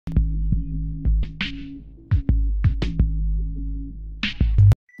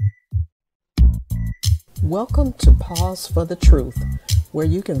Welcome to Pause for the Truth, where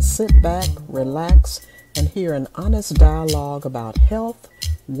you can sit back, relax, and hear an honest dialogue about health,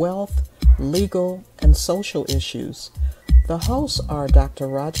 wealth, legal, and social issues. The hosts are Dr.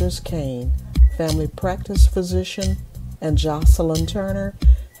 Rogers Kane, family practice physician, and Jocelyn Turner,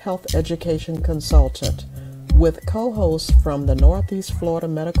 health education consultant, with co-hosts from the Northeast Florida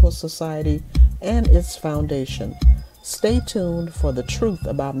Medical Society and its foundation. Stay tuned for the truth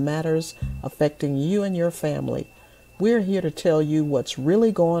about matters affecting you and your family. We're here to tell you what's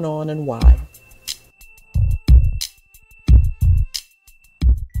really going on and why.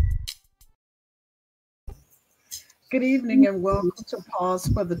 Good evening and welcome to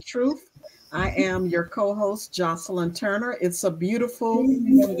Pause for the Truth. I am your co-host, Jocelyn Turner. It's a beautiful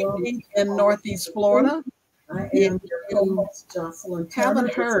evening in Northeast Florida. I am your co-host, Jocelyn Turner.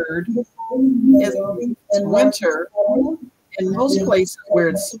 Haven't heard, in winter, in most places where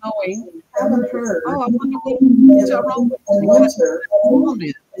it's snowing. Haven't heard. Oh, I wonder what is wrong with winter.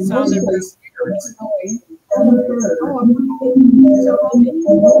 It sounded very weird. Haven't heard. Oh, I wonder what is wrong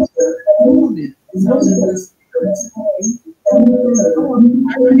with winter. It sounded very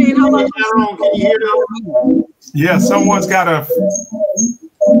Can you hear them? Yeah, someone's got a.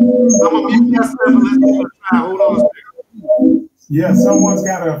 I'm gonna mute myself and let's give it a try. Hold on a second. Yeah, someone's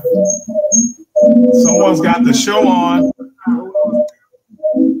got the show on.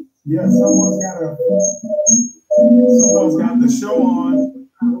 Yeah, someone's got the show on.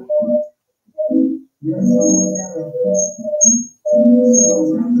 Yeah, someone's got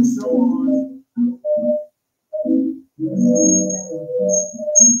the show on.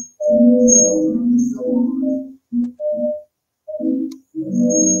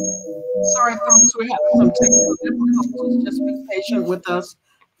 Sorry, folks, we're having some technical difficulties. Just be patient with us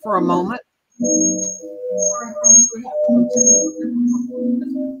for a moment. Sorry, folks, we're having some technical difficulties.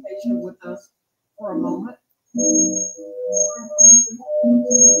 Just be patient with us for a moment.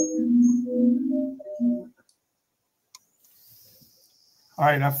 All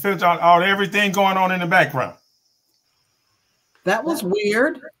right, I filled out everything going on in the background. That was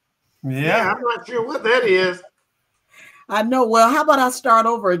weird. Yeah, I'm not sure what that is. I know. Well, how about I start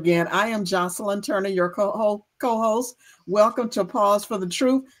over again? I am Jocelyn Turner, your co-host. Welcome to Pause for the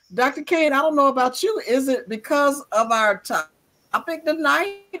Truth. Dr. Kane, I don't know about you. Is it because of our topic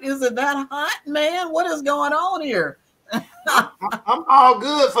tonight? Is it that hot, man? What is going on here? I'm all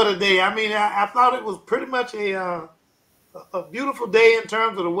good for the day. I mean, I thought it was pretty much a beautiful day in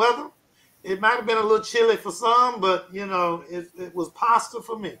terms of the weather. It might have been a little chilly for some, but, you know, it was pasta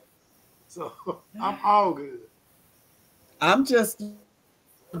for me. So I'm all good.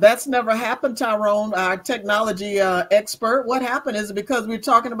 That's never happened, Tyrone, our technology expert. What happened? Is it because we're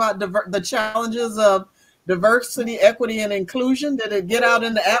talking about the challenges of diversity, equity, and inclusion? Did it get out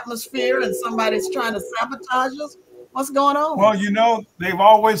in the atmosphere and somebody's trying to sabotage us? What's going on? Well, you know, they've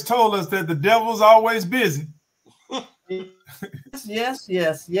always told us that the devil's always busy. Yes,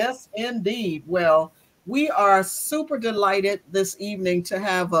 indeed. Well, we are super delighted this evening to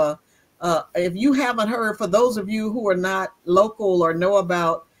have if you haven't heard, for those of you who are not local or know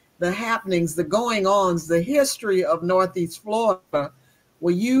about the happenings, the going-ons, the history of Northeast Florida,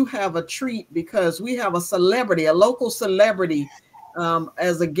 well, you have a treat because we have a local celebrity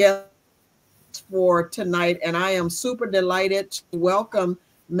as a guest for tonight. And I am super delighted to welcome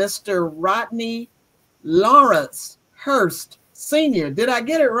Mr. Rodney Lawrence Hurst Sr. Did I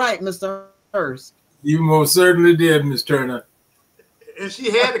get it right, Mr. Hurst? You most certainly did, Ms. Turner. And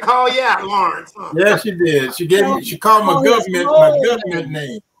she had to call you out, Lawrence. Huh? Yeah, she did. She called my government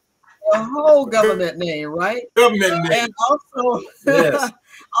name. A whole government name, right? Government name. And also, yes.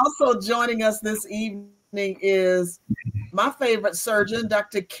 Also joining us this evening is my favorite surgeon,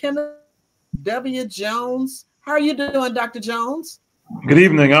 Dr. Kenneth W. Jones. How are you doing, Dr. Jones? Good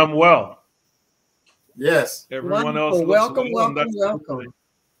evening. I'm well. Yes. Everyone Wonderful. else. Welcome.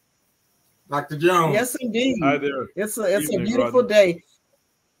 Dr. Jones. Yes, indeed. Hi there. It's a beautiful day.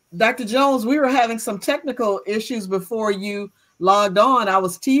 Dr. Jones, we were having some technical issues before you logged on. I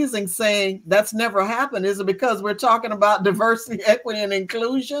was teasing saying that's never happened. Is it because we're talking about diversity, equity, and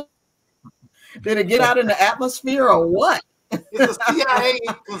inclusion? Did it get out in the atmosphere or what? It's a CIA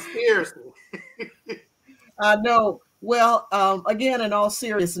conspiracy. I know. Well, again, in all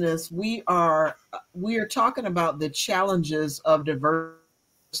seriousness, we are talking about the challenges of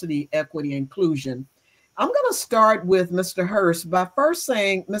diversity, equity, inclusion. I'm going to start with Mr. Hurst by first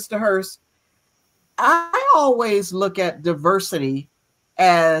saying, Mr. Hurst, I always look at diversity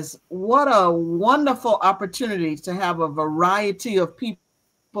as what a wonderful opportunity to have a variety of people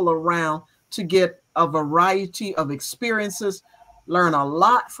around to get a variety of experiences, learn a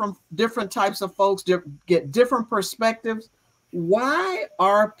lot from different types of folks, get different perspectives. Why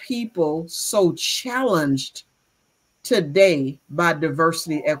are people so challenged today by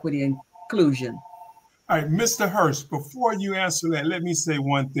diversity, equity, and inclusion? All right, Mr. Hurst, before you answer that, let me say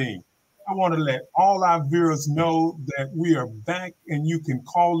one thing. I want to let all our viewers know that we are back and you can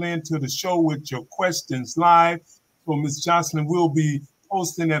call in to the show with your questions live. So Ms. Jocelyn will be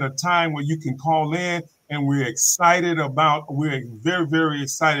posting at a time where you can call in, and we're very, very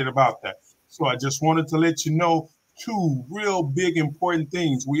excited about that. So I just wanted to let you know two real big important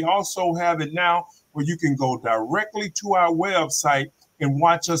things. We also have it now where you can go directly to our website and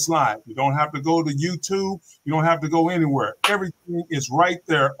watch us live. You don't have to go to YouTube. You don't have to go anywhere. Everything is right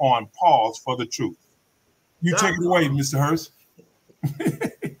there on Pause for the Truth. You take it away, Mr. Hurst.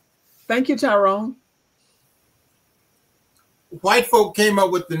 Thank you, Tyrone. White folk came up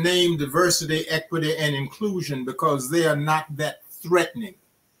with the name diversity, equity, and inclusion because they are not that threatening.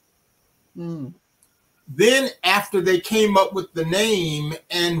 Then after they came up with the name,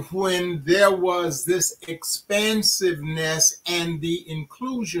 and when there was this expansiveness and the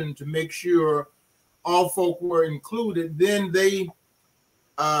inclusion to make sure all folk were included, then they,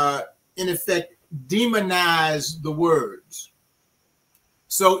 in effect, demonized the words.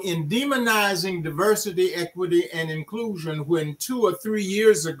 So in demonizing diversity, equity, and inclusion, when 2 or 3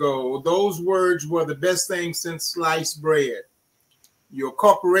 years ago, those words were the best thing since sliced bread. Your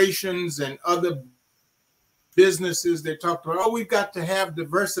corporations and other businesses, they talked about, oh, we've got to have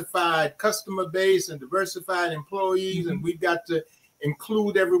diversified customer base and diversified employees, and we've got to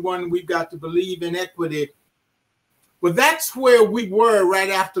include everyone. We've got to believe in equity. Well, that's where we were right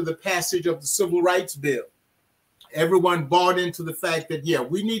after the passage of the Civil Rights Bill. Everyone bought into the fact that, yeah,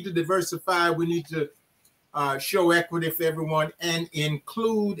 we need to diversify. We need to show equity for everyone and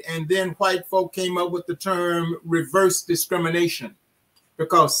include. And then white folk came up with the term reverse discrimination,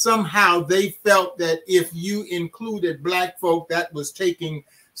 because somehow they felt that if you included Black folk, that was taking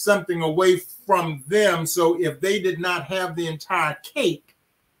something away from them. So if they did not have the entire cake,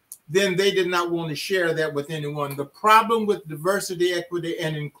 then they did not want to share that with anyone. The problem with diversity, equity,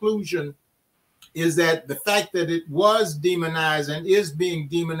 and inclusion is that the fact that it was demonized and is being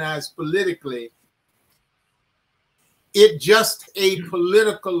demonized politically, it just a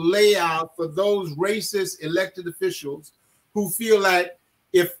political layout for those racist elected officials who feel like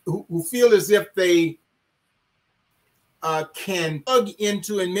who feel as if they can plug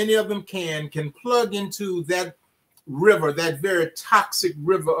into, and many of them can plug into that river, that very toxic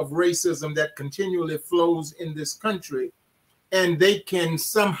river of racism that continually flows in this country, and they can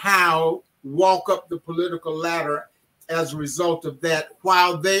somehow walk up the political ladder as a result of that,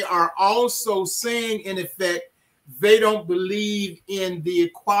 while they are also saying, in effect, they don't believe in the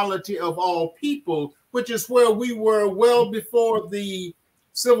equality of all people, which is where we were well before the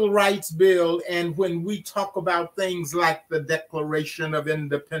Civil Rights Bill. And when we talk about things like the Declaration of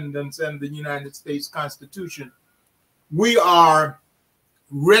Independence and the United States Constitution, we are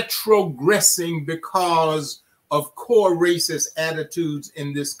retrogressing because of core racist attitudes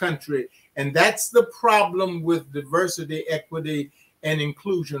in this country. And that's the problem with diversity, equity, and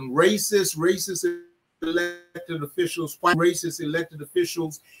inclusion. Racist elected officials, white racist elected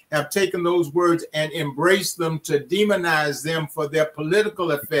officials have taken those words and embraced them to demonize them for their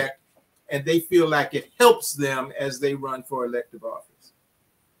political effect, and they feel like it helps them as they run for elective office.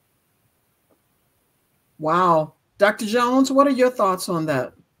 Wow. Dr. Jones, what are your thoughts on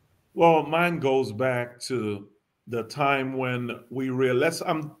that? Well, mine goes back to the time when we realized,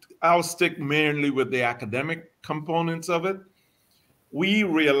 I'll stick mainly with the academic components of it. We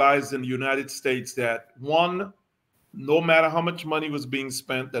realized in the United States that, one, no matter how much money was being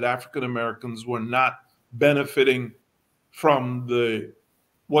spent, that African Americans were not benefiting from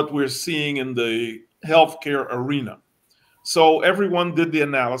what we're seeing in the healthcare arena. So everyone did the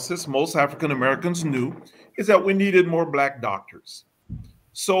analysis. Most African Americans knew is that we needed more Black doctors.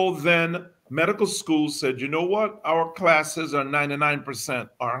 So then medical schools said, you know what? Our classes are 99%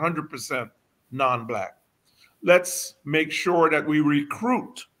 or 100% non-Black. Let's make sure that we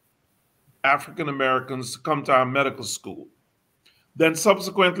recruit African Americans to come to our medical school. Then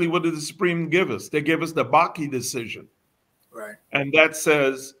subsequently, what did the Supreme give us? They gave us the Bakke decision. Right. And that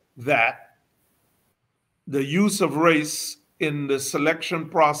says that the use of race in the selection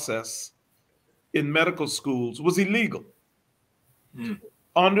process in medical schools was illegal.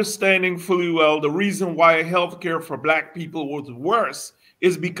 Understanding fully well the reason why healthcare for Black people was worse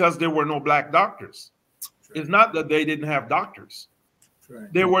is because there were no Black doctors. It's not that they didn't have doctors.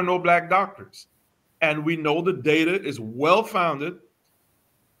 Right. There were no Black doctors. And we know the data is well-founded.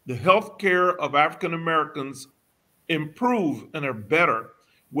 The healthcare of African Americans improve and are better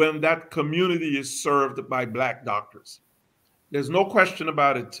when that community is served by Black doctors. There's no question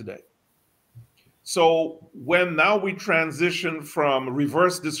about it today. So when now we transition from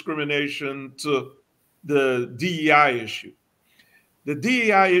reverse discrimination to the DEI issue, the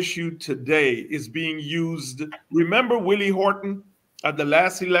DEI issue today is being used. Remember Willie Horton at the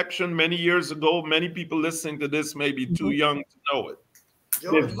last election many years ago? Many people listening to this may be too young to know it.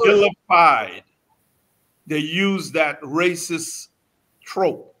 They vilified, they used that racist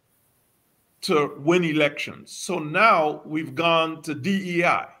trope to win elections. So now we've gone to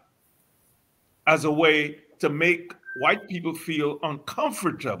DEI as a way to make white people feel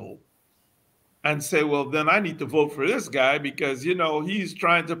uncomfortable and say, well, then I need to vote for this guy because, you know, he's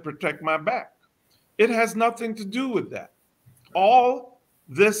trying to protect my back. It has nothing to do with that. All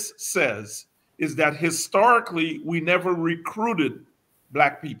this says is that historically, we never recruited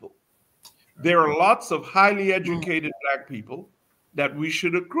Black people. There are lots of highly educated Black people that we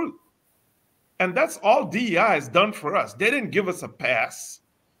should recruit. And that's all DEI has done for us. They didn't give us a pass.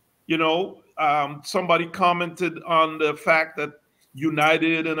 You know, somebody commented on the fact that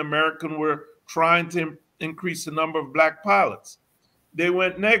United and American were trying to increase the number of Black pilots. They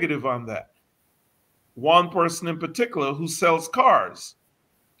went negative on that. One person in particular who sells cars.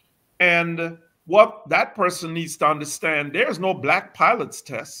 And what that person needs to understand, there's no Black pilots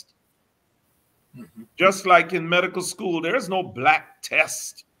test. Just like in medical school, there's no Black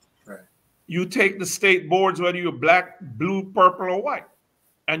test. Right. You take the state boards, whether you're Black, blue, purple, or white,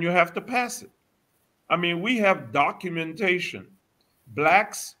 and you have to pass it. I mean, we have documentation.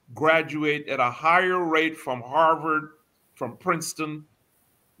 Blacks graduate at a higher rate from Harvard, from Princeton,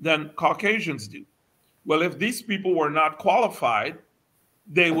 than Caucasians do. Well, if these people were not qualified,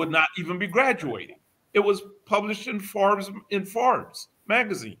 they would not even be graduating. It was published in Forbes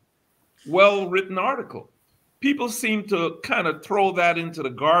magazine. Well-written article. People seem to kind of throw that into the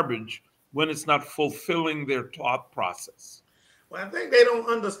garbage when it's not fulfilling their thought process. Well, I think they don't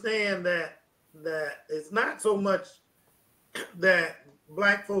understand that it's not so much that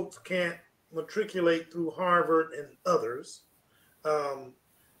Black folks can't matriculate through Harvard and others,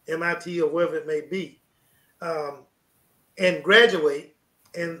 MIT or wherever it may be, and graduate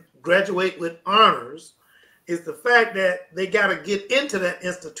with honors. Is the fact that they got to get into that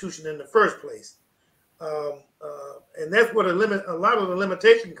institution in the first place. And that's what a lot of the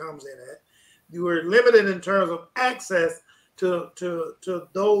limitation comes in at. You are limited in terms of access to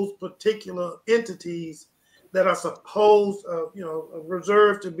those particular entities that are supposed,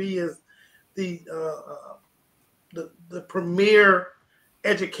 reserved to be as the premier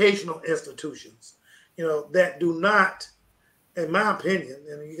educational institutions, that do not, in my opinion,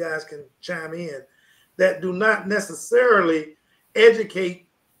 and you guys can chime in, that do not necessarily educate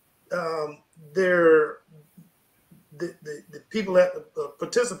the people that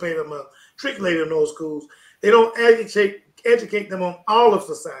participate or matriculate in those schools. They don't educate them on all of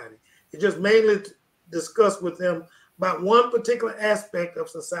society. It just mainly discuss with them about one particular aspect of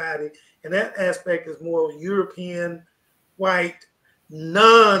society, and that aspect is more European, white,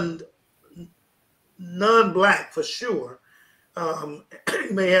 non-Black for sure. You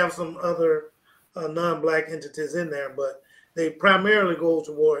may have some other non-Black entities in there, but they primarily go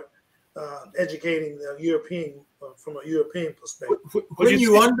toward educating the European from a European perspective. When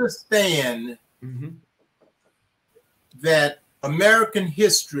you understand that American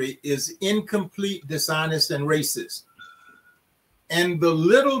history is incomplete, dishonest, and racist, and the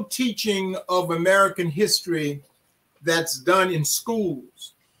little teaching of American history that's done in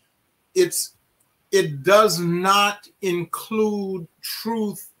schools, it does not include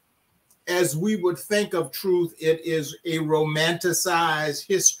truth as we would think of truth. It is a romanticized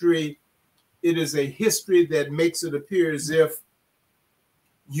history. It is a history that makes it appear as if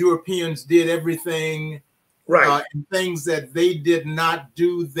Europeans did everything, right, and things that they did not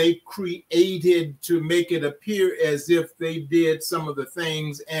do, they created to make it appear as if they did some of the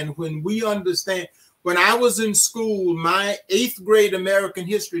things. And when we understand, when I was in school, my 8th grade American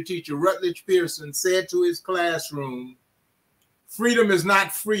history teacher, Rutledge Pearson, said to his classroom, freedom is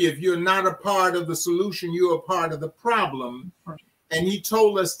not free. If you're not a part of the solution, you're a part of the problem. And he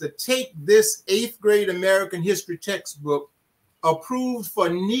told us to take this 8th grade American history textbook approved for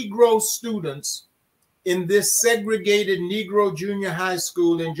Negro students in this segregated Negro junior high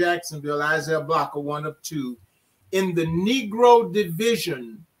school in Jacksonville, Isaiah Blocker, one of 2, in the Negro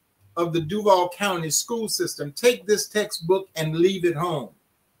division of the Duval County school system. Take this textbook and leave it home,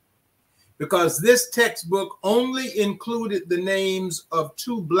 because this textbook only included the names of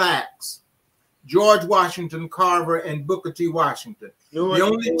 2 Blacks George Washington Carver and Booker T. Washington. The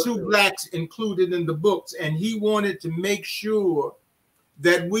only two blacks included in the books. And he wanted to make sure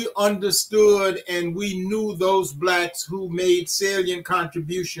that we understood and we knew those blacks who made salient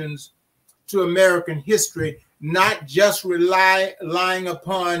contributions to American history, not just relying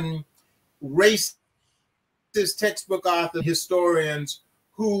upon racist textbook authors, historians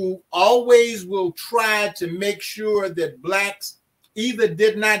who always will try to make sure that blacks either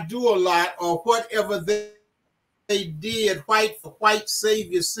did not do a lot or whatever they did, white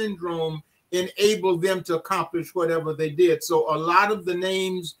savior syndrome enabled them to accomplish whatever they did. So a lot of the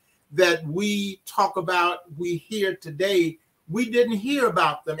names that we talk about, we hear today, we didn't hear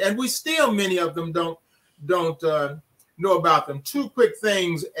about them, and we still, many of them don't know about them. Two quick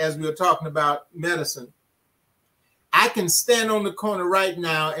things as we were talking about medicine. I can stand on the corner right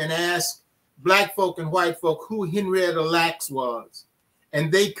now and ask black folk and white folk who Henrietta Lacks was,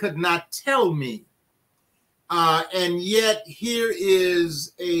 and they could not tell me. And yet here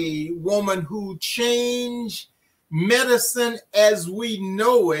is a woman who changed medicine as we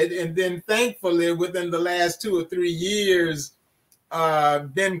know it. And then thankfully, within the last 2 or 3 years,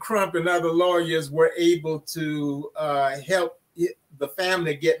 Ben Crump and other lawyers were able to help the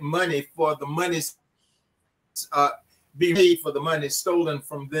family get money for the money being paid for the money stolen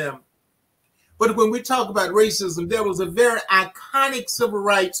from them. But when we talk about racism, there was a very iconic civil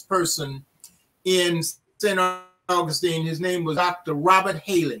rights person in St. Augustine. His name was Dr. Robert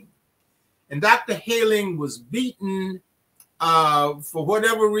Hayling. And Dr. Hayling was beaten for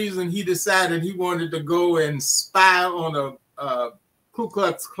whatever reason. He decided he wanted to go and spy on a Ku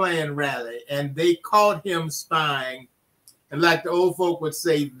Klux Klan rally, and they caught him spying. And like the old folk would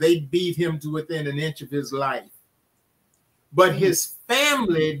say, they beat him to within an inch of his life. But his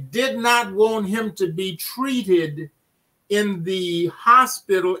family did not want him to be treated in the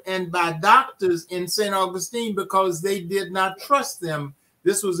hospital and by doctors in St. Augustine because they did not trust them.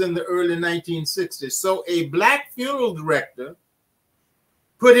 This was in the early 1960s. So a black funeral director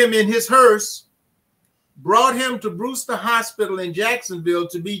put him in his hearse, brought him to Brewster Hospital in Jacksonville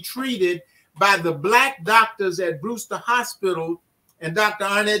to be treated by the black doctors at Brewster Hospital and Dr.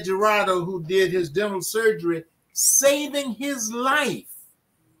 Arnett Gerardo, who did his dental surgery, saving his life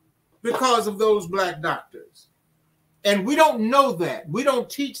because of those black doctors. And we don't know that. We don't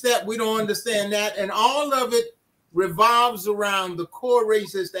teach that. We don't understand that. And all of it revolves around the core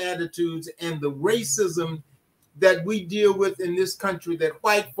racist attitudes and the racism that we deal with in this country that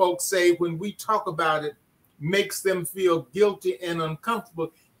white folks say, when we talk about it, makes them feel guilty and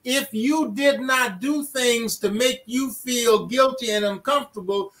uncomfortable. If you did not do things to make you feel guilty and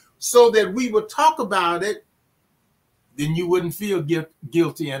uncomfortable so that we would talk about it, then you wouldn't feel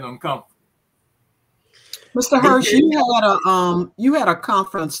guilty and uncomfortable. Mr. Hirsch, you had a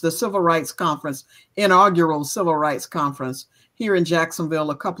conference, the Civil Rights Conference, inaugural Civil Rights Conference here in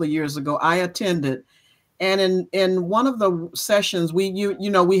Jacksonville a couple of years ago. I attended, and in one of the sessions, we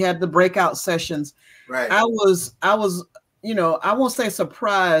had the breakout sessions. Right. I was I won't say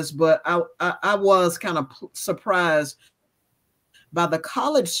surprised, but I was kind of surprised by the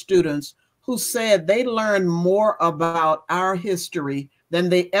college students who said they learned more about our history than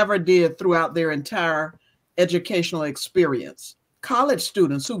they ever did throughout their entire educational experience. College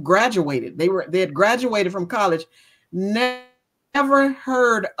students who graduated, they had graduated from college, never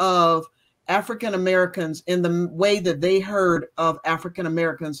heard of African Americans in the way that they heard of African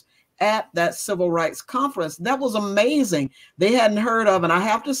Americans at that Civil Rights Conference. That was amazing. They hadn't heard of, and I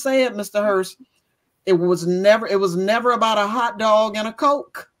have to say it, Mr. Hirsch, it was never about a hot dog and a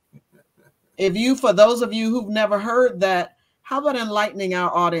Coke. For those of you who've never heard that, how about enlightening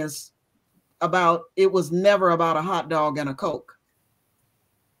our audience about it was never about a hot dog and a Coke?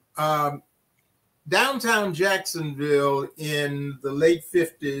 Downtown Jacksonville in the late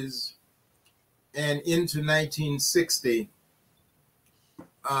 50s and into 1960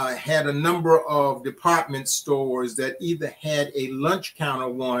 had a number of department stores that either had a lunch counter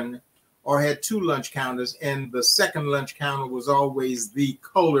one or had two lunch counters, and the second lunch counter was always the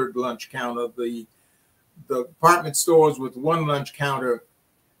colored lunch counter. The department stores with one lunch counter,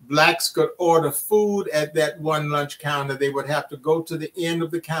 blacks could order food at that one lunch counter. They would have to go to the end of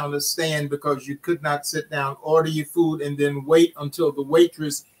the counter stand because you could not sit down, order your food, and then wait until the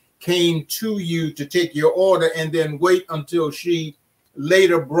waitress came to you to take your order, and then wait until she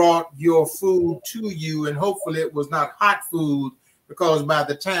later brought your food to you. And hopefully it was not hot food, because by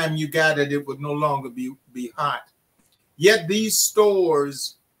the time you got it, it would no longer be hot. Yet these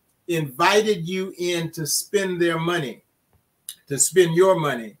stores invited you in to spend their money, to spend your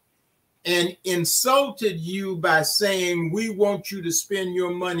money. and insulted you by saying, we want you to spend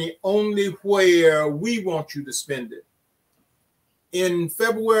your money only where we want you to spend it. In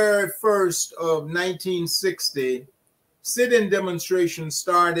February 1st of 1960, sit-in demonstrations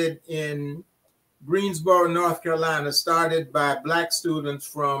started in Greensboro, North Carolina, started by Black students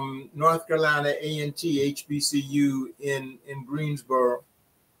from North Carolina A&T HBCU in Greensboro.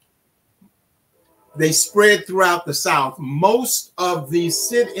 They spread throughout the South. Most of the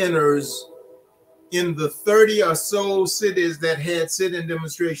sit-inners in the 30 or so cities that had sit-in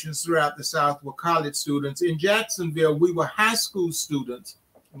demonstrations throughout the South were college students. In Jacksonville, we were high school students,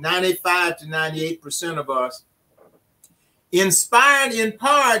 95 to 98% of us, inspired in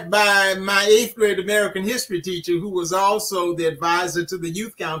part by my 8th grade American history teacher, who was also the advisor to the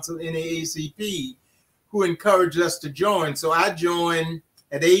Youth Council in NAACP, who encouraged us to join. So I joined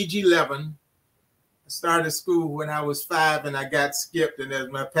at age 11. I started school when I was 5 and I got skipped. And as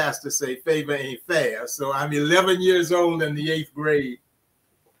my pastor say, favor ain't fair. So I'm 11 years old in the 8th grade.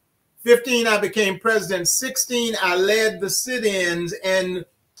 15, I became president. 16, I led the sit-ins, and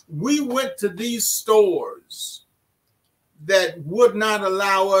we went to these stores that would not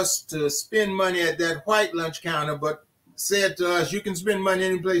allow us to spend money at that white lunch counter, but said to us, you can spend money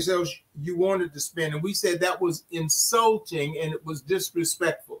any place else you wanted to spend. And we said that was insulting and it was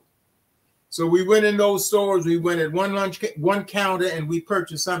disrespectful. So we went in those stores, we went at one counter and we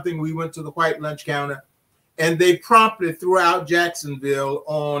purchased something. We went to the white lunch counter, and they promptly throughout Jacksonville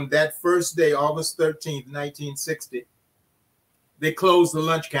on that first day, August 13th, 1960, they closed the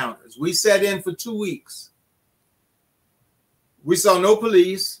lunch counters. We sat in for 2 weeks. We saw no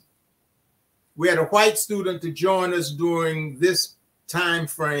police. We had a white student to join us during this time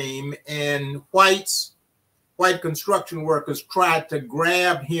frame, and white construction workers tried to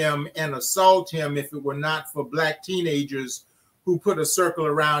grab him and assault him if it were not for Black teenagers who put a circle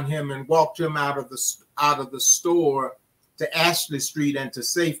around him and walked him out of the store to Ashley Street and to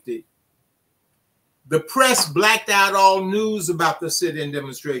safety. The press blacked out all news about the sit-in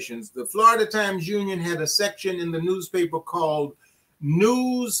demonstrations. The Florida Times-Union had a section in the newspaper called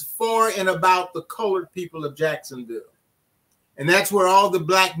News for and About the Colored People of Jacksonville. And that's where all the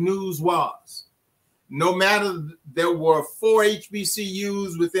Black news was. No matter, there were 4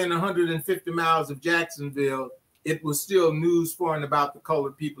 HBCUs within 150 miles of Jacksonville, it was still news for and about the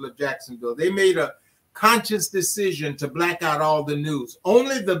colored people of Jacksonville. They made a conscious decision to black out all the news.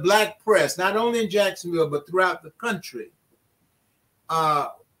 Only the Black press, not only in Jacksonville, but throughout the country,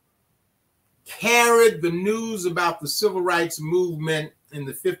 carried the news about the civil rights movement in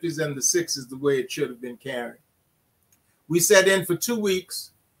the 50s and the 60s the way it should have been carried. We sat in for 2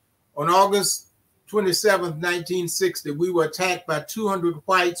 weeks. On August 27th, 1960, we were attacked by 200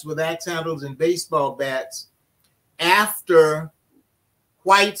 whites with axe handles and baseball bats after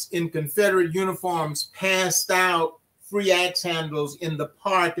whites in Confederate uniforms passed out free axe handles in the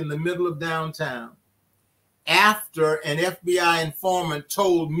park in the middle of downtown. After an FBI informant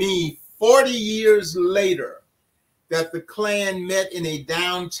told me 40 years later that the Klan met in a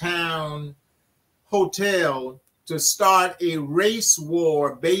downtown hotel to start a race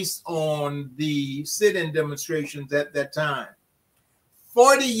war based on the sit-in demonstrations at that time.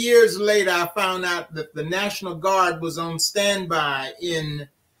 40 years later, I found out that the National Guard was on standby in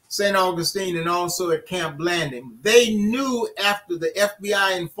St. Augustine and also at Camp Blanding. They knew after the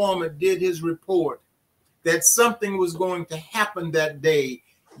FBI informant did his report that something was going to happen that day.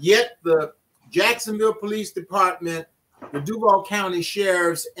 Yet the Jacksonville Police Department, the Duval County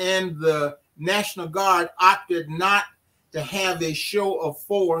Sheriffs, and the National Guard opted not to have a show of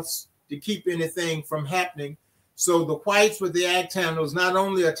force to keep anything from happening. So the whites with the axe handles not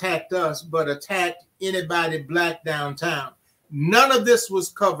only attacked us, but attacked anybody Black downtown. None of this was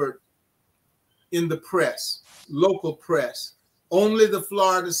covered in the press, local press. Only the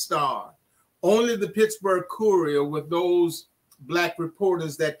Florida Star, only the Pittsburgh Courier with those Black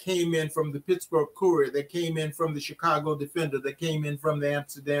reporters that came in from the Pittsburgh Courier, that came in from the Chicago Defender, that came in from the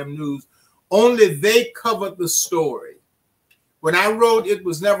Amsterdam News. Only they covered the story. When I wrote, it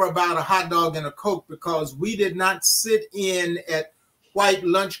was never about a hot dog and a Coke, because we did not sit in at white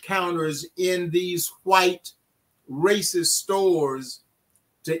lunch counters in these white racist stores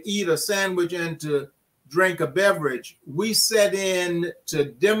to eat a sandwich and to drink a beverage. We sat in to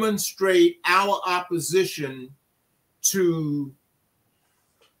demonstrate our opposition to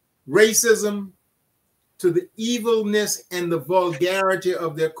racism, to the evilness and the vulgarity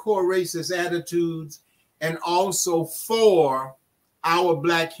of their core racist attitudes, and also for our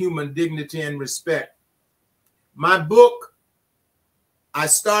Black human dignity and respect. My book, I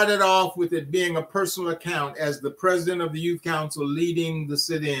started off with it being a personal account as the president of the Youth Council leading the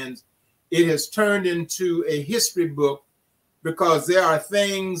sit-ins. it has turned into a history book, because there are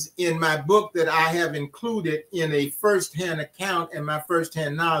things in my book that I have included in a firsthand account and my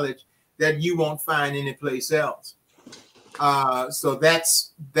firsthand knowledge that you won't find anyplace else. So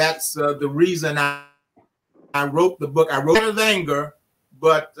that's the reason I wrote the book. I wrote it with anger,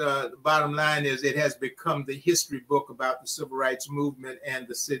 but the bottom line is it has become the history book about the civil rights movement and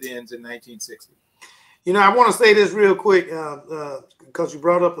the sit-ins in 1960. You know, I want to say this real quick because you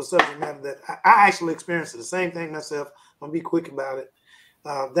brought up a subject matter that I actually experienced the same thing myself. I'm going to be quick about it.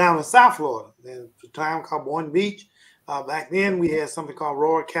 Down in South Florida, there's a town called Boynton Beach. Back then, we had something called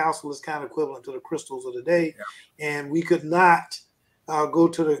Royal Castle. It's kind of equivalent to the Crystals of the day. Yeah. And we could not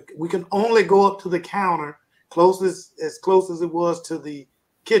we could only go up to the counter as close as it was to the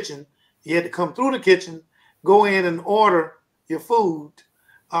kitchen. You had to come through the kitchen, go in and order your food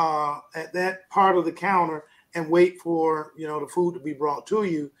at that part of the counter and wait for, the food to be brought to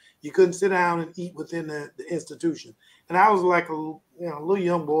you. You couldn't sit down and eat within the institution. And I was like a little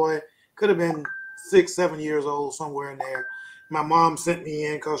young boy, could have been 6, 7 years old, somewhere in there. My mom sent me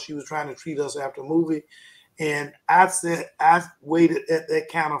in because she was trying to treat us after a movie. And I waited at that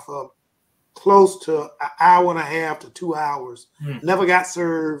counter for close to an hour and a half to 2 hours. Never got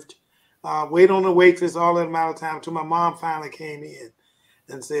served. Wait on the waitress all that amount of time until my mom finally came in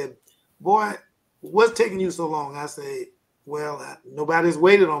and said, "Boy, what's taking you so long?" I said, "Well, nobody's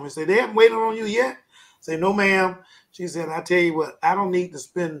waited on me." Say, "They haven't waited on you yet?" I say, "No, ma'am." She said, "I tell you what, I don't need to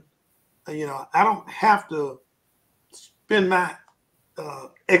spend, I don't have to spend my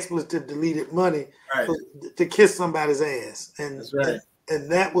expletive deleted money to kiss somebody's ass." And that's right. And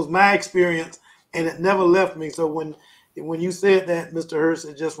that was my experience, and it never left me. So when you said that, Mr. Hurst,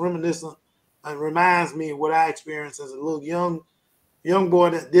 it just reminiscent and reminds me of what I experienced as a little young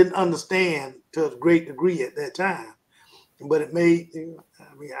boy that didn't understand to a great degree at that time. But it made,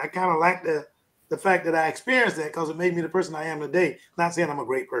 I kind of like the fact that I experienced that because it made me the person I am today. Not saying I'm a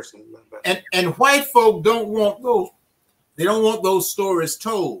great person. And white folk don't want those. They don't want those stories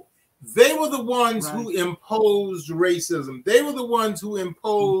told. They were the ones who imposed racism. They were the ones who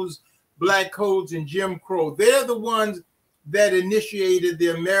imposed black codes and Jim Crow. They're the ones that initiated the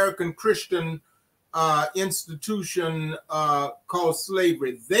American Christian institution called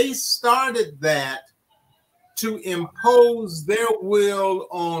slavery. They started that to impose their will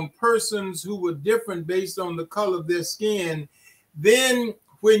on persons who were different based on the color of their skin. Then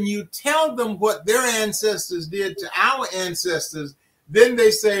when you tell them what their ancestors did to our ancestors, then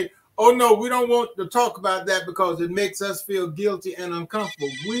they say, "Oh no, we don't want to talk about that because it makes us feel guilty and uncomfortable."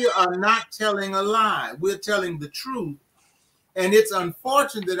 We are not telling a lie. We're telling the truth. And it's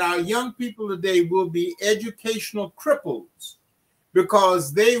unfortunate that our young people today will be educational cripples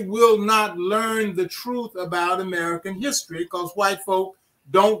because they will not learn the truth about American history because white folk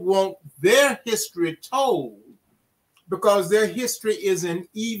don't want their history told because their history is an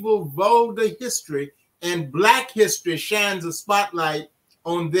evil, vulgar history, and black history shines a spotlight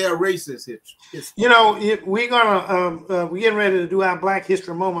on their racist history. We're getting ready to do our Black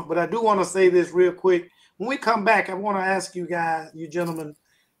History moment, but I do want to say this real quick. When we come back, I want to ask you guys, you gentlemen,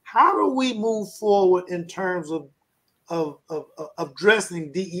 how do we move forward in terms of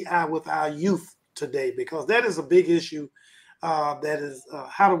addressing DEI with our youth today? Because that is a big issue. That is,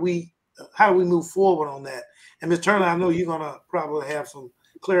 how do we move forward on that? And Ms. Turner, I know you're going to probably have some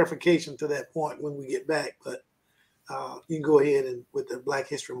clarification to that point when we get back, but you can go ahead and with the Black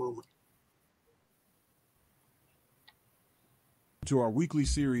History Movement. To our weekly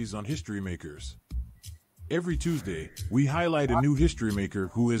series on history makers. Every Tuesday, we highlight a new history maker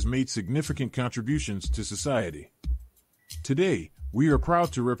who has made significant contributions to society. Today, we are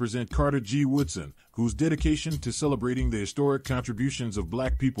proud to represent Carter G. Woodson, whose dedication to celebrating the historic contributions of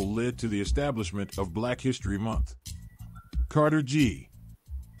Black people led to the establishment of Black History Month. Carter G.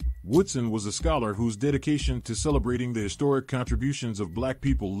 Woodson was a scholar whose dedication to celebrating the historic contributions of Black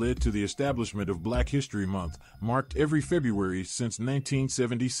people led to the establishment of Black History Month, marked every February since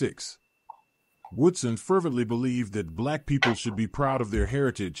 1976. Woodson fervently believed that Black people should be proud of their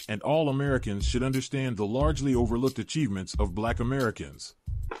heritage and all Americans should understand the largely overlooked achievements of Black Americans.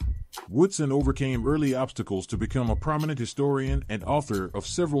 Woodson overcame early obstacles to become a prominent historian and author of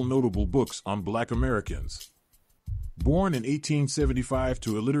several notable books on Black Americans. Born in 1875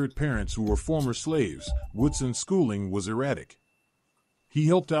 to illiterate parents who were former slaves, Woodson's schooling was erratic. He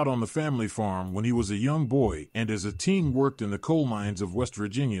helped out on the family farm when he was a young boy and as a teen worked in the coal mines of West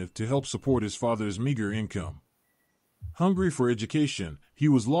Virginia to help support his father's meager income. Hungry for education, he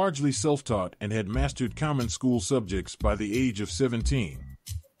was largely self-taught and had mastered common school subjects by the age of 17.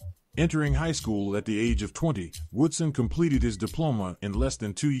 Entering high school at the age of 20, Woodson completed his diploma in less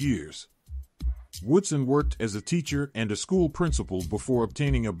than 2 years. Woodson worked as a teacher and a school principal before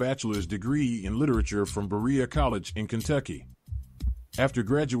obtaining a bachelor's degree in literature from Berea College in Kentucky. After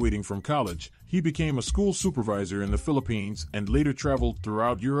graduating from college, he became a school supervisor in the Philippines and later traveled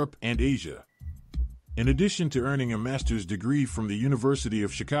throughout Europe and Asia. In addition to earning a master's degree from the University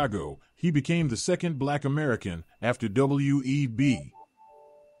of Chicago, he became the second Black American, after W.E.B.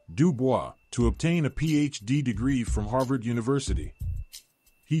 Du Bois, to obtain a Ph.D. degree from Harvard University.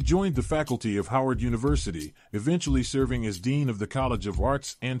 He joined the faculty of Howard University, eventually serving as Dean of the College of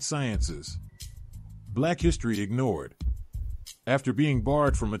Arts and Sciences. Black History Ignored. After being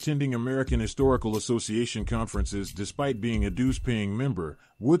barred from attending American Historical Association conferences despite being a dues-paying member,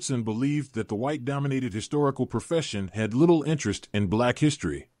 Woodson believed that the white-dominated historical profession had little interest in Black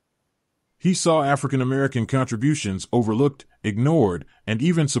history. He saw African American contributions overlooked, ignored, and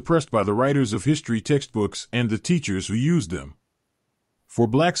even suppressed by the writers of history textbooks and the teachers who used them. For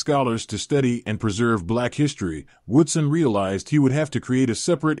Black scholars to study and preserve Black history, Woodson realized he would have to create a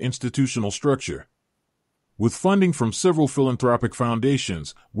separate institutional structure. With funding from several philanthropic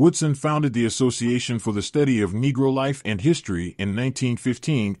foundations, Woodson founded the Association for the Study of Negro Life and History in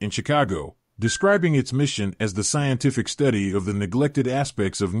 1915 in Chicago, describing its mission as the scientific study of the neglected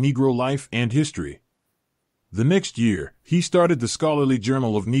aspects of Negro life and history. The next year, he started the Scholarly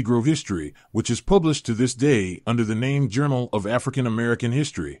Journal of Negro History, which is published to this day under the name Journal of African American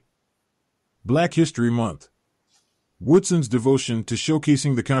History. Black History Month. Woodson's devotion to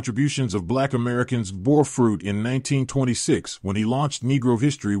showcasing the contributions of Black Americans bore fruit in 1926 when he launched Negro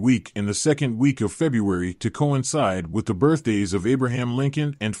History Week in the second week of February to coincide with the birthdays of Abraham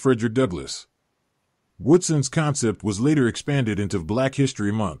Lincoln and Frederick Douglass. Woodson's concept was later expanded into Black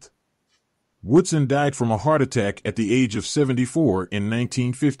History Month. Woodson died from a heart attack at the age of 74 in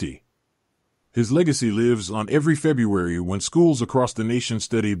 1950. His legacy lives on every February when schools across the nation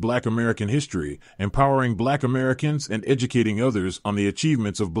study Black American history, empowering Black Americans and educating others on the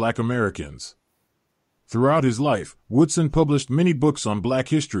achievements of Black Americans. Throughout his life, Woodson published many books on Black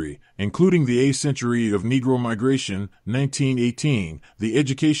history, including The A Century of Negro Migration, 1918, The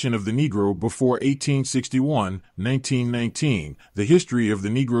Education of the Negro Before 1861, 1919, The History of the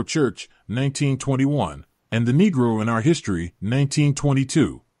Negro Church, 1921, and The Negro in Our History,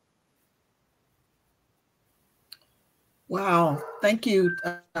 1922. Wow. Thank you.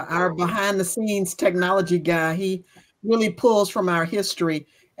 Our behind the scenes technology guy, he really pulls from our history.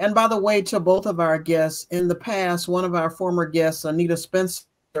 And by the way, to both of our guests, in the past, one of our former guests, Anita Spencer,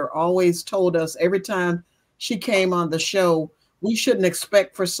 always told us every time she came on the show, we shouldn't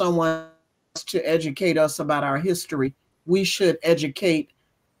expect for someone to educate us about our history. We should educate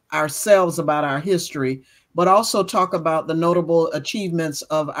ourselves about our history, but also talk about the notable achievements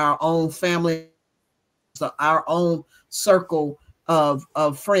of our own family, our own circle of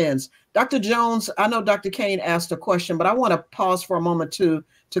friends. Dr. Jones, I know Dr. Kane asked a question, but I want to pause for a moment to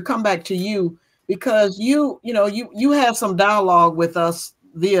come back to you, because you have some dialogue with us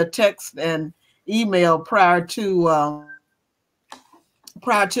via text and email prior to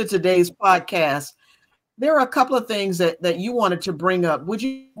today's podcast. There are a couple of things that you wanted to bring up. Would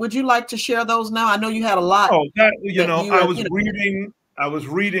you like to share those now? I know you had a lot. Oh, I was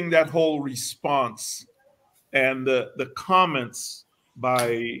reading that whole response and the comments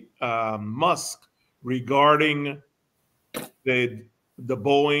by Musk regarding the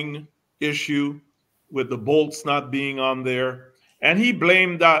Boeing issue with the bolts not being on there, and he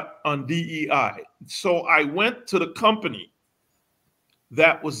blamed that on DEI. So I went to the company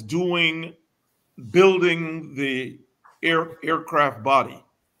that was building the aircraft body.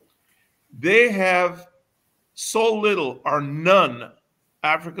 They have so little or none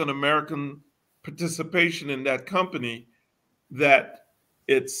African American participation in that company that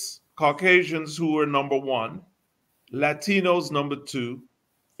it's Caucasians who are number one, Latinos number two,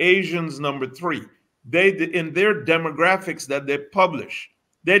 Asians number three. In their demographics that they publish,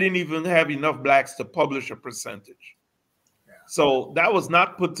 they didn't even have enough blacks to publish a percentage. Yeah. So that was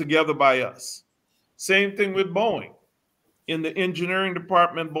not put together by us. Same thing with Boeing. In the engineering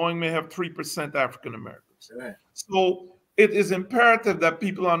department, Boeing may have 3% African Americans. Right. So it is imperative that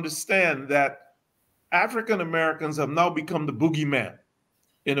people understand that African Americans have now become the boogeyman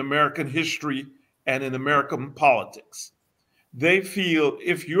in American history and in American politics. They feel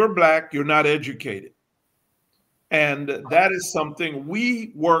if you're black, you're not educated. And that is something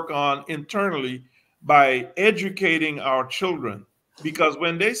we work on internally by educating our children. Because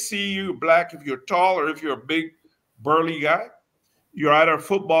when they see you black, if you're tall or if you're a big, burly guy, you're either a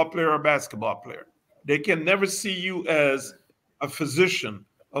football player or a basketball player. They can never see you as a physician,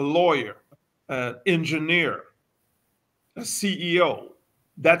 a lawyer, an engineer, a CEO.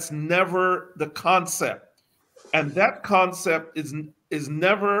 That's never the concept. And that concept is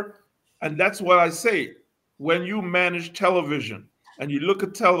never, and that's what I say. When you manage television and you look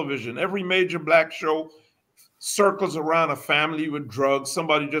at television, every major black show circles around a family with drugs,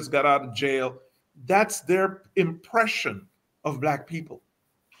 somebody just got out of jail. That's their impression of black people.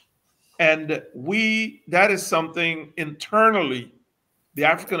 And that is something internally the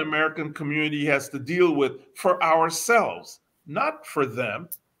African American community has to deal with for ourselves, not for them,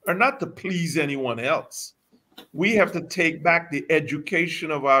 or not to please anyone else. We have to take back the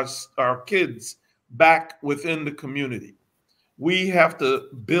education of our kids back within the community. We have to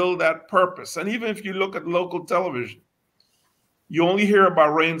build that purpose. And even if you look at local television, you only hear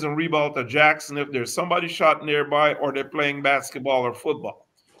about Raines and Ribault or Jackson if there's somebody shot nearby or they're playing basketball or football.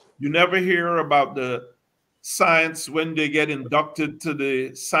 You never hear about the science when they get inducted to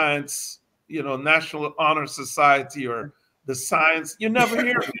the science, National Honor Society or the science. You never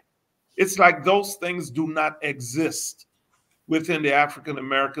hear it. It's like those things do not exist within the African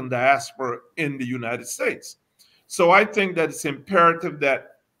American diaspora in the United States. So I think that it's imperative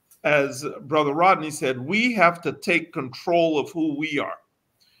that, as Brother Rodney said, we have to take control of who we are.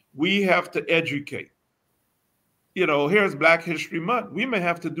 We have to educate. Here's Black History Month. We may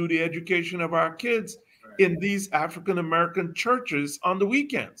have to do the education of our kids in these African American churches on the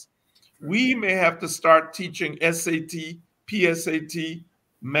weekends. We may have to start teaching SAT, PSAT,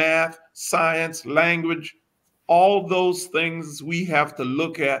 math, science, language, all those things we have to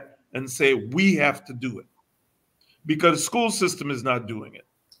look at and say we have to do it because the school system is not doing it.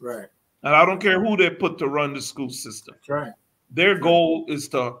 Right. And I don't care who they put to run the school system. That's right. Their goal is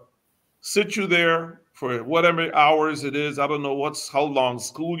to sit you there for whatever hours it is. I don't know how long.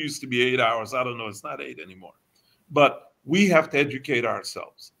 School used to be 8 hours. I don't know. It's not 8 anymore. But we have to educate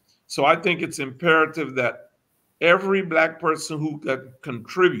ourselves. So I think it's imperative that every Black person who can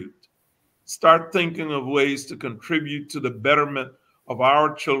contribute, start thinking of ways to contribute to the betterment of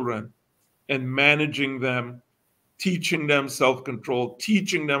our children and managing them, teaching them self-control,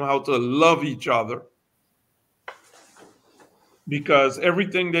 teaching them how to love each other. Because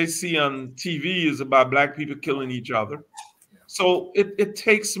everything they see on TV is about Black people killing each other. So it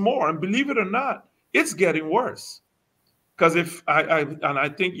takes more. And believe it or not, it's getting worse. Because I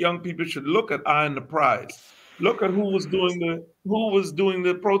think young people should look at Eye on the Prize. Look at who was doing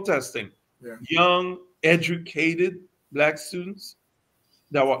the protesting. Yeah. Young, educated Black students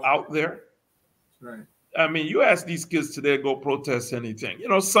that were out there. Right. I mean, you ask these kids today to go protest anything.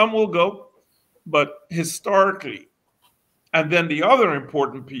 Some will go, but historically. And then the other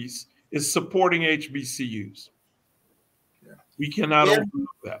important piece is supporting HBCUs. Yeah. We cannot overlook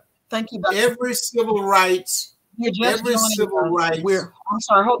that. Thank you. Every civil rights. I'm sorry.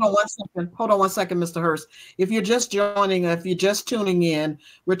 Hold on 1 second. Hold on 1 second, Mr. Hurst. If you're just joining, if you're just tuning in,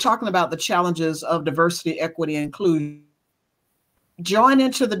 we're talking about the challenges of diversity, equity, and inclusion. Join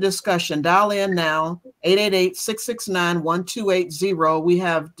into the discussion. Dial in now, 888-669-1280. We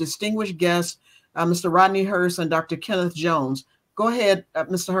have distinguished guests, Mr. Rodney Hurst and Dr. Kenneth Jones. Go ahead,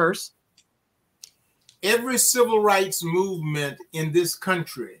 Mr. Hurst. Every civil rights movement in this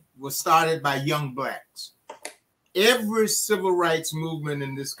country was started by young Blacks. Every civil rights movement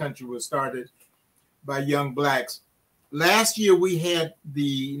in this country was started by young Blacks. Last year, we had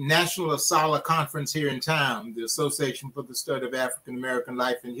the National ASALH Conference here in town, the Association for the Study of African American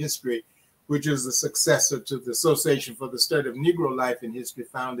Life and History, which is the successor to the Association for the Study of Negro Life and History,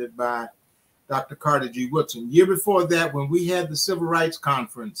 founded by Dr. Carter G. Woodson. Year before that, when we had the Civil Rights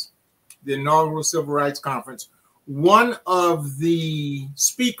Conference, the inaugural Civil Rights Conference, one of the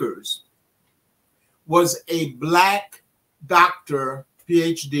speakers was a Black doctor,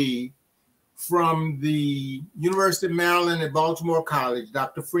 PhD, from the University of Maryland at Baltimore College,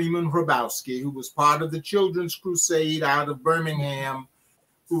 Dr. Freeman Hrabowski, who was part of the Children's Crusade out of Birmingham,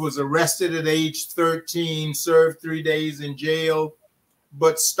 who was arrested at age 13, served 3 days in jail,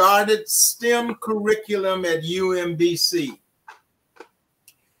 but started STEM curriculum at UMBC.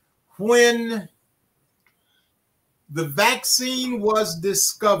 When the vaccine was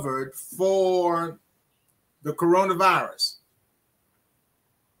discovered for the coronavirus,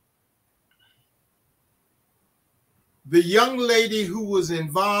 the young lady who was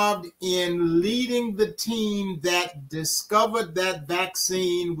involved in leading the team that discovered that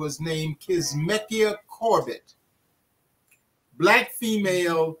vaccine was named Kizzmekia Corbett, Black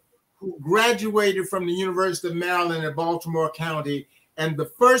female who graduated from the University of Maryland at Baltimore County. And the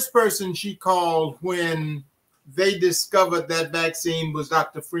first person she called when they discovered that vaccine was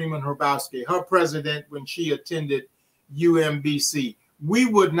Dr. Freeman Hrabowski, her president when she attended UMBC. We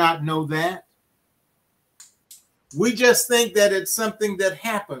would not know that. We just think that it's something that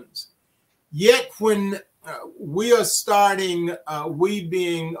happens. Yet when we are starting, we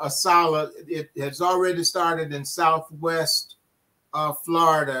being ASALH, it has already started in Southwest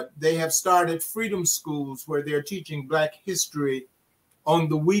Florida. They have started freedom schools where they're teaching Black history on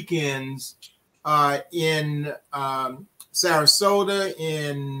the weekends in Sarasota,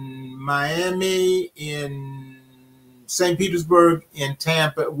 in Miami, in St. Petersburg, in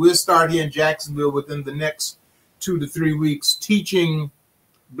Tampa. We'll start here in Jacksonville within the next 2 to 3 weeks teaching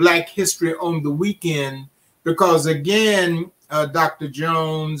Black history on the weekend, because again, Dr.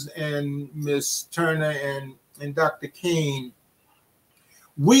 Jones and Ms. Turner and Dr. Kane,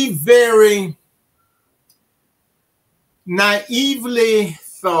 we very naively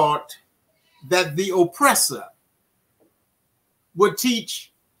thought that the oppressor would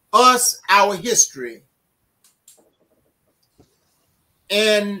teach us our history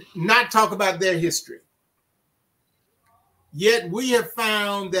and not talk about their history. Yet we have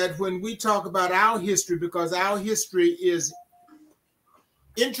found that when we talk about our history, because our history is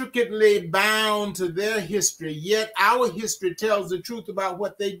intricately bound to their history, yet our history tells the truth about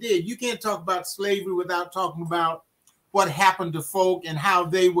what they did. You can't talk about slavery without talking about what happened to folk and how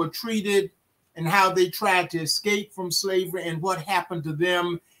they were treated and how they tried to escape from slavery and what happened to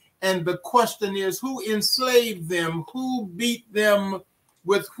them. And the question is, who enslaved them? Who beat them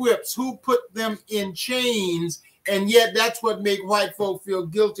with whips? Who put them in chains? And yet that's what makes white folk feel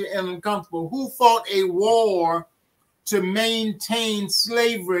guilty and uncomfortable. Who fought a war to maintain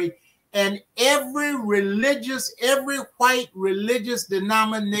slavery? And every white religious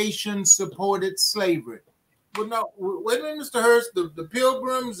denomination supported slavery. Well, no, wait a minute, Mr. Hurst, the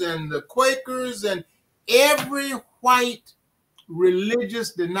Pilgrims and the Quakers and every white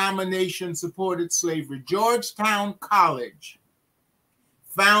religious denomination supported slavery. Georgetown College,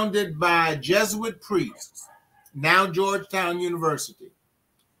 founded by Jesuit priests, now Georgetown University.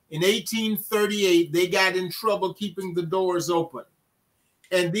 In 1838, they got in trouble keeping the doors open.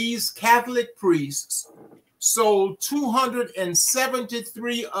 And these Catholic priests sold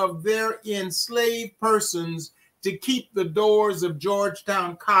 273 of their enslaved persons to keep the doors of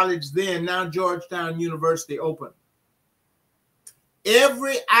Georgetown College, then now Georgetown University, open.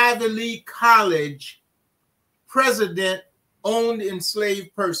 Every Ivy League college president owned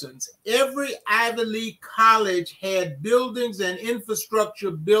enslaved persons. Every Ivy League college had buildings and infrastructure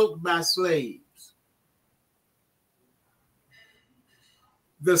built by slaves.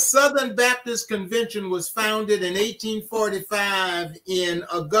 The Southern Baptist Convention was founded in 1845 in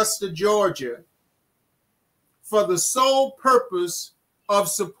Augusta, Georgia, for the sole purpose of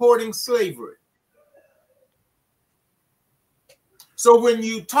supporting slavery. So when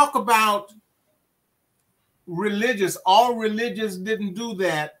you talk about religious, all religious didn't do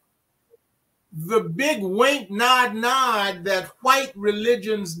that. The big wink, nod that white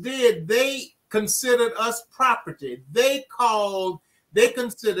religions did, they considered us property. They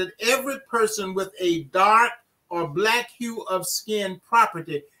considered every person with a dark or black hue of skin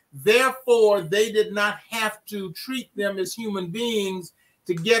property. Therefore, they did not have to treat them as human beings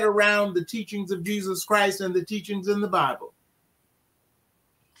to get around the teachings of Jesus Christ and the teachings in the Bible.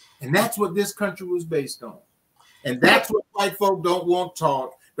 And that's what this country was based on. And that's what white folk don't want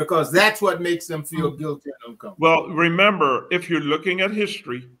taught, because that's what makes them feel guilty and uncomfortable. Well, remember, if you're looking at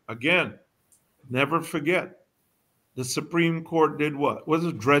history, again, never forget, the Supreme Court did what? What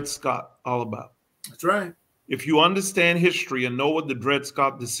was Dred Scott all about? That's right. If you understand history and know what the Dred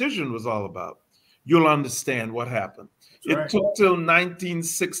Scott decision was all about, you'll understand what happened. It took till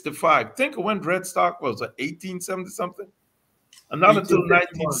 1965. Think of when Dred Scott was, 1870 something? And not until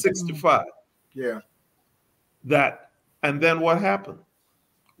 1965. Yeah. And then what happened?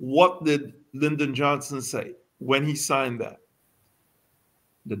 What did Lyndon Johnson say when he signed that?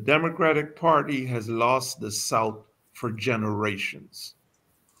 The Democratic Party has lost the South for generations.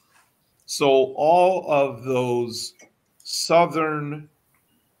 So all of those Southern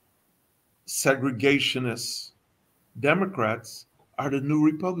segregationist Democrats are the new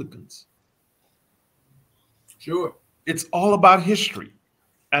Republicans. Sure. It's all about history.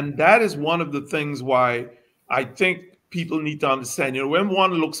 And that is one of the things why I think people need to understand, when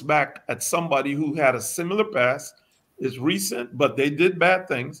one looks back at somebody who had a similar past, is recent, but they did bad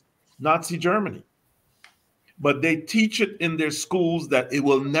things, Nazi Germany. But they teach it in their schools that it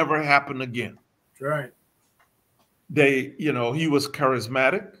will never happen again. That's right. He was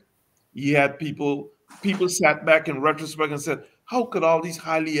charismatic. He had people sat back in retrospect and said, how could all these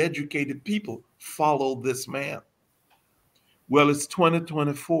highly educated people follow this man? Well, it's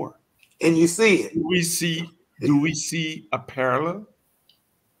 2024. And you see it. Do we see a parallel?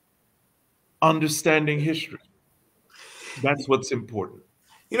 Understanding history. That's what's important.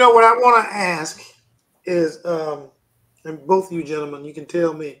 You know what I want to ask is, and both of you gentlemen, you can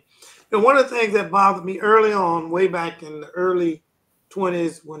tell me. You know, one of the things that bothered me early on, way back in the early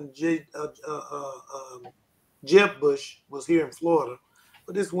 20s, when Jeb Bush was here in Florida,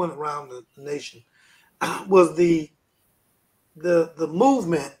 but this went around the nation, was the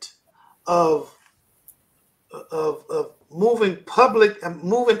movement of moving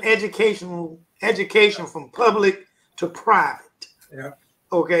education from public to private. Yeah.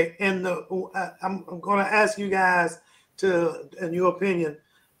 Okay, and I'm going to ask you guys to, in your opinion,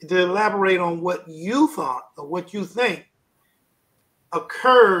 to elaborate on what you thought or what you think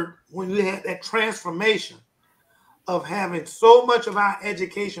occurred when you had that transformation of having so much of our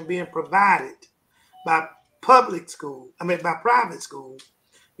education being provided by public school, by private schools,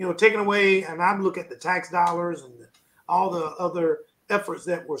 you know, taking away, and I look at the tax dollars and all the other efforts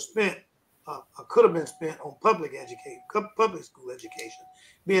that were spent, could have been spent on public school education,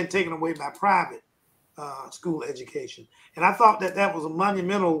 being taken away by private school education. And I thought that that was a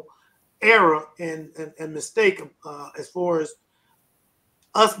monumental error and mistake as far as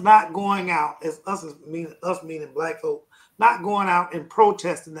us not going out, meaning black folk, not going out and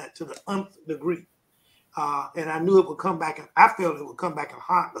protesting that to the nth degree. And I knew it would come back, and I felt it would come back and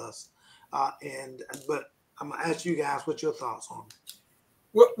haunt us. But I'm gonna ask you guys what your thoughts on it.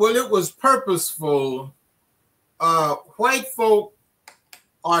 Well, it was purposeful. White folk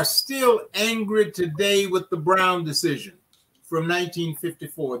are still angry today with the Brown decision from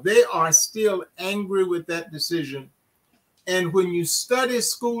 1954. They are still angry with that decision. And when you study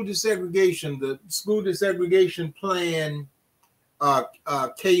school desegregation, the school desegregation plan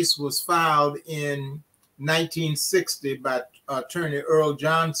case was filed in 1960 by attorney Earl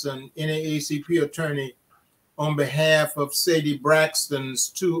Johnson, NAACP attorney, on behalf of Sadie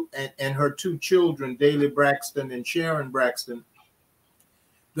Braxton's her two children, Daley Braxton and Sharon Braxton.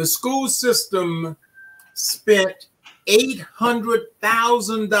 The school system spent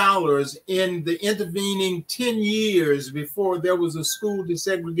 $800,000 in the intervening 10 years before there was a school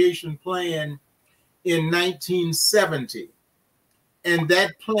desegregation plan in 1970. And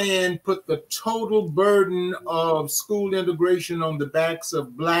that plan put the total burden of school integration on the backs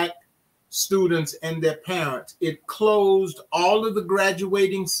of Black students and their parents. It closed all of the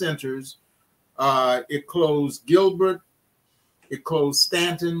graduating centers. It closed Gilbert, it closed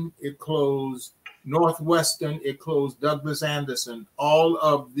Stanton, it closed Northwestern, it closed Douglas Anderson, all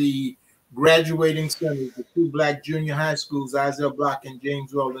of the graduating centers, the two Black junior high schools, Isaiah Block and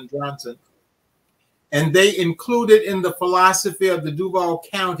James Weldon Johnson. And they included in the philosophy of the Duval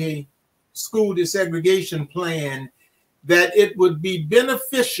County school desegregation plan that it would be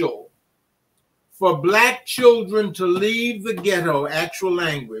beneficial for Black children to leave the ghetto, actual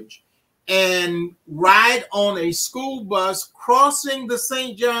language, and ride on a school bus crossing the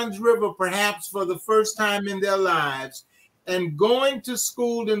St. Johns River, perhaps for the first time in their lives, and going to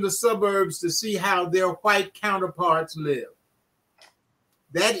school in the suburbs to see how their white counterparts live.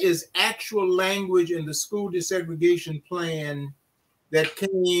 That is actual language in the school desegregation plan that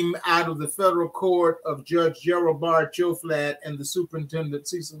came out of the federal court of Judge Gerald Barr Choflat and the superintendent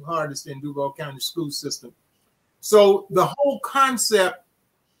Cecil Hardesty in Duval County school system. So the whole concept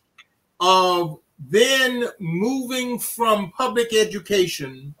of then moving from public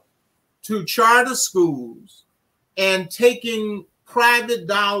education to charter schools and taking private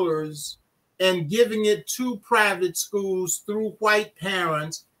dollars and giving it to private schools through white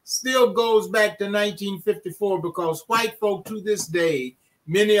parents still goes back to 1954, because white folk to this day,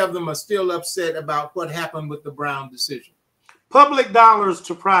 many of them are still upset about what happened with the Brown decision. Public dollars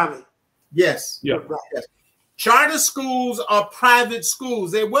to private. Yes. Yeah. Yes. Charter schools are private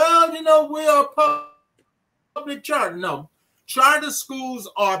schools. They, well, you know, we are public charter. No, charter schools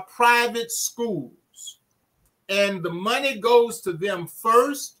are private schools, and the money goes to them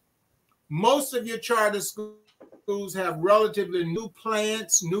first. Most of your charter schools have relatively new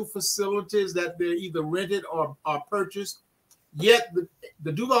plants, new facilities that they're either rented or are purchased. Yet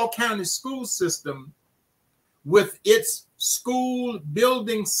the Duval County school system, with its school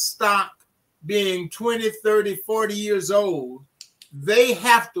building stock being 20, 30, 40 years old, they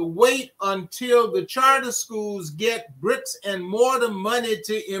have to wait until the charter schools get bricks and mortar money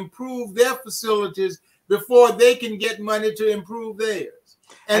to improve their facilities before they can get money to improve theirs.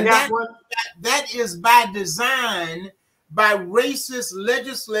 And that is by design by racist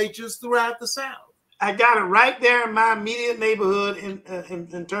legislatures throughout the South. I got it right there in my immediate neighborhood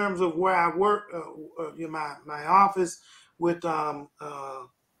in terms of where I work, my office with the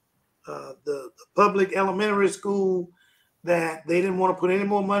public elementary school that they didn't want to put any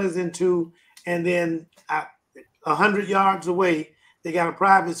more monies into. And then 100 yards away, they got a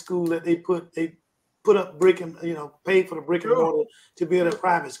private school that they put up brick and, pay for the brick and mortar to build a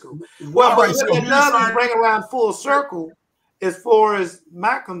private school. Well, but what it does is bring around full circle as far as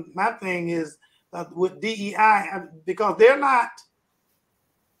my thing is with DEI, because they're not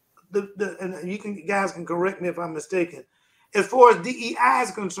and you guys can correct me if I'm mistaken. As far as DEI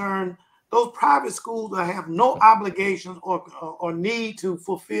is concerned, those private schools have no obligation or need to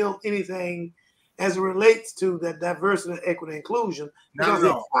fulfill anything as it relates to that diversity, equity, inclusion, because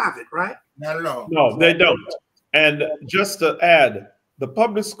they're private, right? Not at all. No, they don't. And just to add, the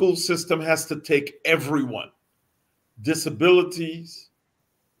public school system has to take everyone, disabilities,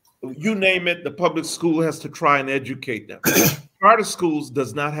 you name it, the public school has to try and educate them. Charter schools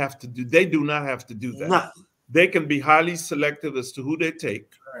does not have to do, they do not have to do that. Nothing. They can be highly selective as to who they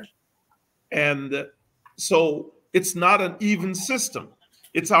take. Right. And so it's not an even system.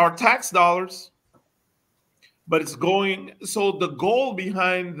 It's our tax dollars, but it's going, so the goal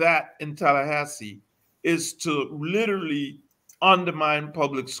behind that in Tallahassee is to literally undermine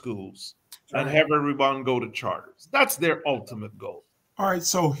public schools and have everyone go to charters. That's their ultimate goal. All right,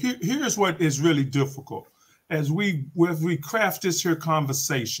 so here's what is really difficult. As we craft this here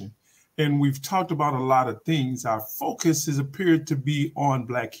conversation, and we've talked about a lot of things, our focus has appeared to be on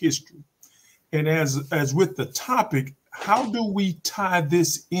Black history. And as with the topic, how do we tie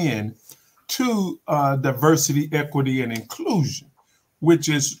this in to diversity, equity, and inclusion, which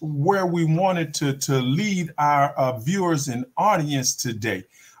is where we wanted to lead our viewers and audience today.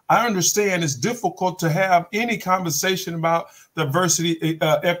 I understand it's difficult to have any conversation about diversity,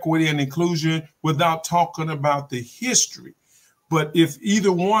 equity, and inclusion without talking about the history. But if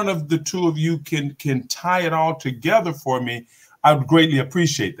either one of the two of you can tie it all together for me, I would greatly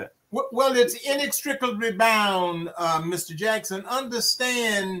appreciate that. Well, it's inextricably bound, Mr. Jackson.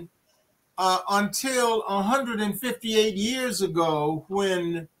 Understand, until 158 years ago,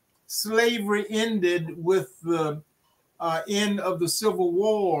 when slavery ended with the end of the Civil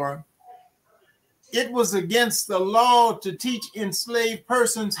War, it was against the law to teach enslaved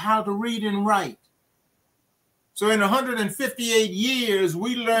persons how to read and write. So in 158 years,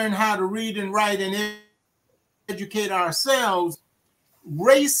 we learned how to read and write and educate ourselves.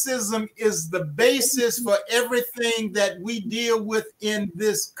 Racism is the basis for everything that we deal with in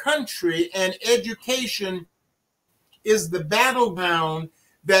this country, and education is the battleground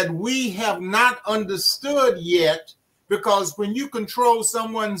that we have not understood yet, because when you control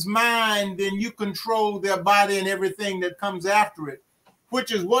someone's mind, then you control their body and everything that comes after it,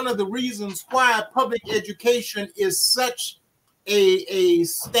 which is one of the reasons why public education is such a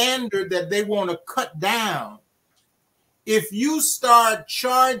standard that they want to cut down. If you start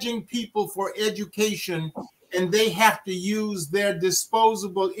charging people for education and they have to use their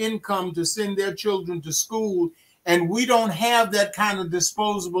disposable income to send their children to school, and we don't have that kind of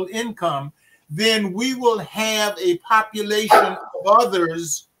disposable income, then we will have a population of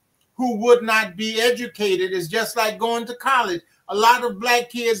others who would not be educated. It's just like going to college. A lot of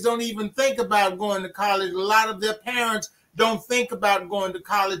Black kids don't even think about going to college. A lot of their parents don't think about going to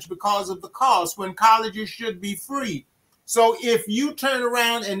college because of the cost, when colleges should be free. So if you turn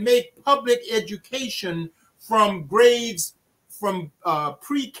around and make public education from grades from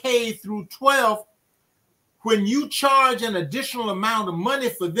pre-K through 12, when you charge an additional amount of money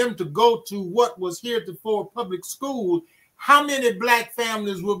for them to go to what was heretofore public school, how many Black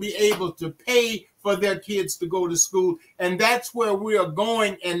families will be able to pay for their kids to go to school? And that's where we are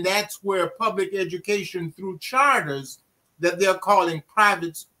going, and that's where public education through charters that they're calling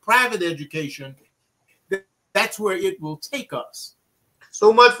private education, that's where it will take us.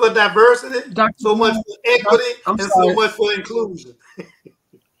 So much for diversity, so much for equity, and so much for inclusion.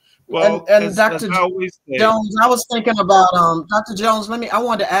 Well, and Dr. Jones, I was thinking about Dr. Jones. I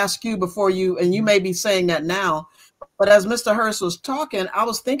wanted to ask you before you, and you may be saying that now, but as Mr. Hurst was talking, I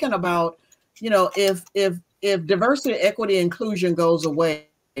was thinking about, if diversity, equity, inclusion goes away,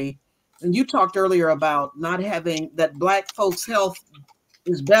 and you talked earlier about not having that Black folks' health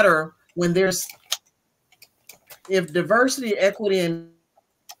is better when there's, if diversity, equity,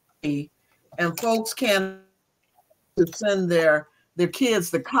 and folks can send their kids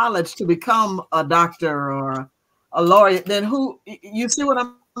to college to become a doctor or a lawyer, then you see what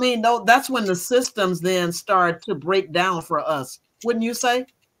I mean? No, that's when the systems then start to break down for us, wouldn't you say?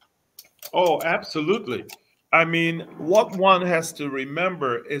 Oh, absolutely. I mean, what one has to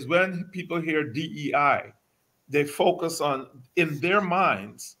remember is when people hear DEI, they focus on, in their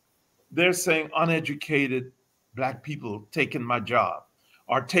minds, they're saying uneducated Black people taking my job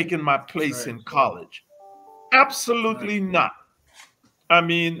or taking my place in college. Absolutely not. I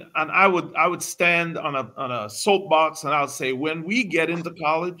mean, and I would stand on a soapbox and I would say, when we get into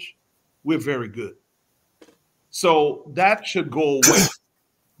college, we're very good. So that should go away.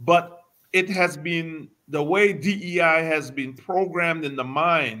 But it has been the way DEI has been programmed in the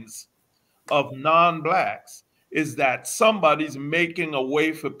minds of non-blacks is that somebody's making a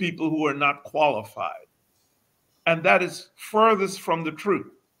way for people who are not qualified. And that is furthest from the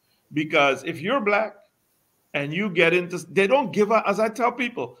truth. Because if you're black and you get into, they don't give up, as I tell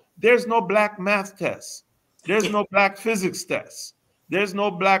people, there's no black math test. There's no black physics test. There's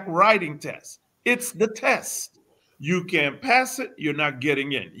no black writing test. It's the test. You can pass it, you're not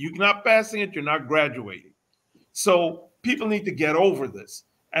getting in. You're not passing it, you're not graduating. So people need to get over this.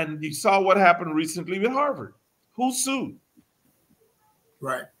 And you saw what happened recently with Harvard. Who sued?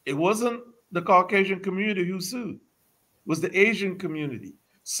 Right. It wasn't the Caucasian community who sued. It was the Asian community.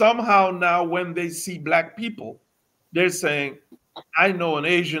 Somehow now when they see black people, they're saying, I know an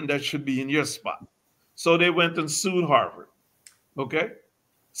Asian that should be in your spot. So they went and sued Harvard. Okay?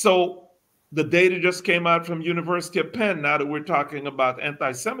 So the data just came out from University of Penn. Now that we're talking about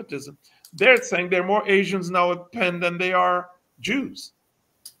anti-Semitism, they're saying there are more Asians now at Penn than they are Jews.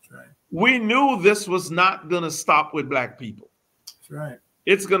 That's right. We knew this was not going to stop with black people. That's right.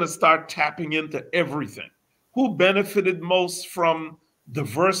 It's going to start tapping into everything. Who benefited most from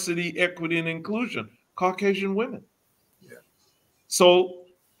diversity, equity, and inclusion? Caucasian women. Yeah. So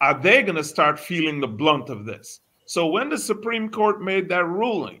are they going to start feeling the blunt of this? So when the Supreme Court made that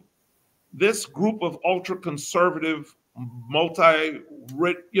ruling, this group of ultra-conservative,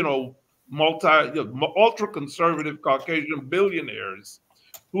 ultra-conservative Caucasian billionaires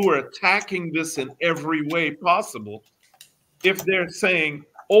who are attacking this in every way possible, if they're saying,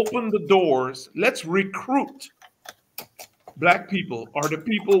 open the doors, let's recruit black people or the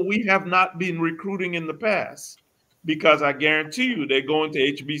people we have not been recruiting in the past, because I guarantee you they're going to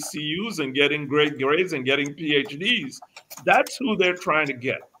HBCUs and getting great grades and getting PhDs. That's who they're trying to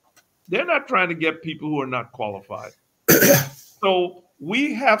get. They're not trying to get people who are not qualified. So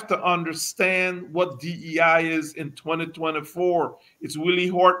we have to understand what DEI is in 2024. It's Willie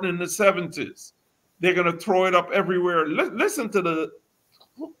Horton in the 70s. They're going to throw it up everywhere. Listen to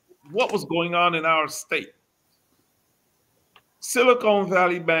what was going on in our state. Silicon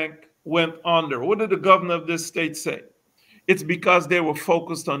Valley Bank went under. What did the governor of this state say? It's because they were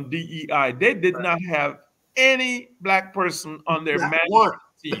focused on DEI. They did not have any black person on their management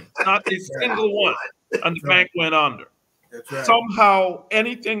team, not a single one, and the bank went under. That's right. Somehow,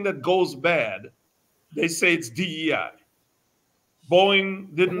 anything that goes bad, they say it's DEI.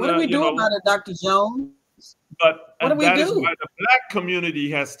 Boeing didn't. What do we do about it, Dr. Jones? But what do we that do? is why the black community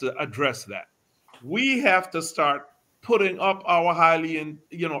has to address that. We have to start putting up our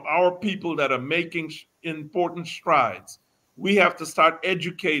our people that are making important strides. We have to start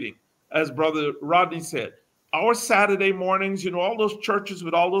educating, as Brother Rodney said. Our Saturday mornings, all those churches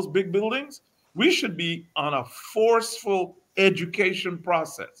with all those big buildings, we should be on a forceful education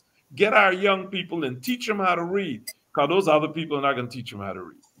process. Get our young people and teach them how to read, because those other people are not going to teach them how to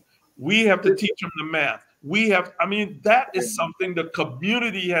read. We have to teach them the math. That is something the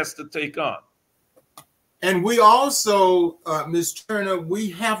community has to take on. And we also, Ms. Turner, we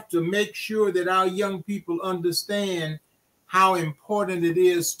have to make sure that our young people understand how important it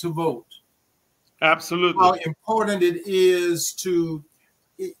is to vote. Absolutely. How important it is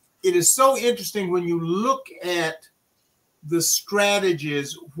it is so interesting when you look at the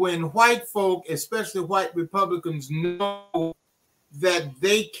strategies when white folk, especially white Republicans, know that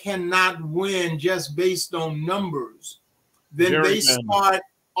they cannot win just based on numbers. Then they start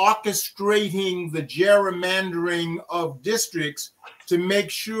orchestrating the gerrymandering of districts to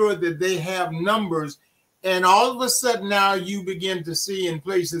make sure that they have numbers. And all of a sudden now you begin to see in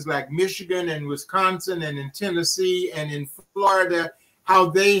places like Michigan and Wisconsin and in Tennessee and in Florida how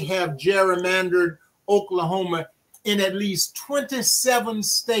they have gerrymandered Oklahoma, in at least 27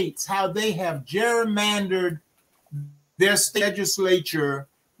 states, how they have gerrymandered their state legislature,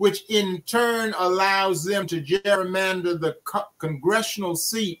 which in turn allows them to gerrymander the congressional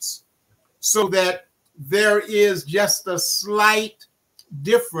seats so that there is just a slight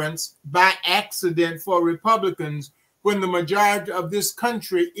difference by accident for Republicans when the majority of this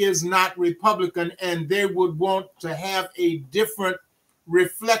country is not Republican, and they would want to have a different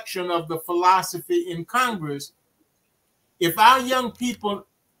reflection of the philosophy in Congress. If our young people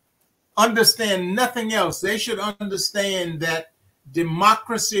understand nothing else, they should understand that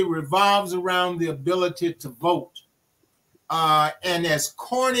democracy revolves around the ability to vote. And as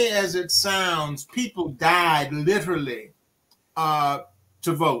corny as it sounds, people died literally to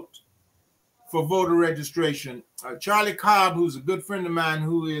vote, for voter registration. Charlie Cobb, who's a good friend of mine,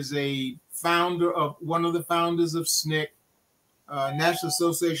 who is a founder of one of the founders of SNCC, National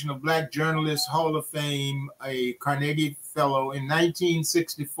Association of Black Journalists Hall of Fame, a Carnegie Fellow. In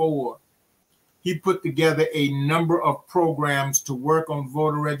 1964, he put together a number of programs to work on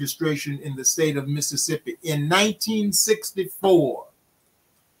voter registration in the state of Mississippi. In 1964,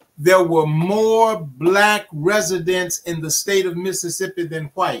 there were more Black residents in the state of Mississippi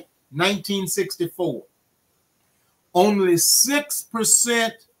than white. 1964. Only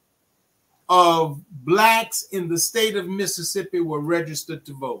 6% of Blacks in the state of Mississippi were registered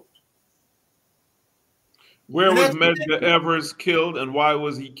to vote. Where was Medgar Evers killed, and why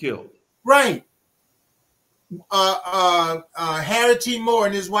was he killed? Right. Harry T. Moore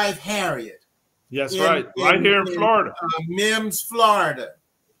and his wife Harriet. Yes, right here in Florida. Mims, Florida,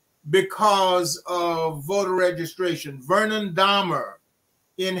 because of voter registration. Vernon Dahmer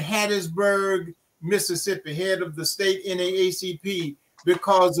in Hattiesburg, Mississippi, head of the state NAACP,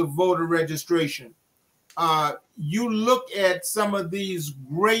 because of voter registration. You look at some of these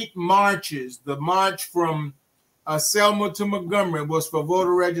great marches. The march from Selma to Montgomery was for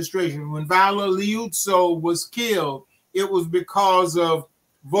voter registration. When Viola Liuzzo was killed, it was because of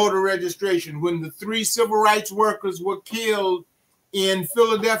voter registration. When the 3 civil rights workers were killed in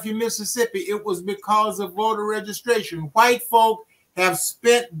Philadelphia, Mississippi, it was because of voter registration. White folk have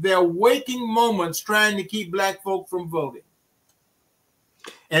spent their waking moments trying to keep Black folk from voting.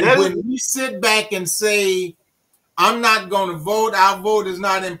 And when we sit back and say, I'm not going to vote, our vote is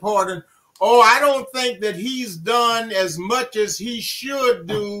not important. Oh, I don't think that he's done as much as he should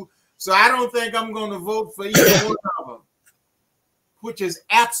do, so I don't think I'm going to vote for either one of them, which is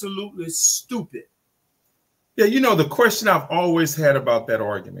absolutely stupid. Yeah, you know, the question I've always had about that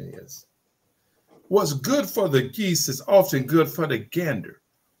argument is, what's good for the geese is often good for the gander.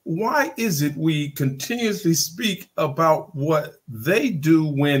 Why is it we continuously speak about what they do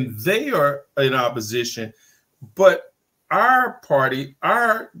when they are in opposition, but our party,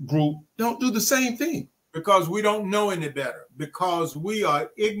 our group don't do the same thing? Because we don't know any better. Because we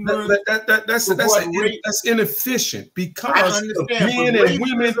are ignorant. That's inefficient. Because the men and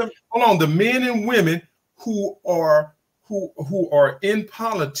women, hold on, the men and women who are in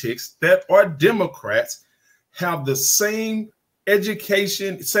politics that are Democrats have the same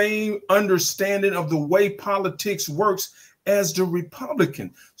education, same understanding of the way politics works as the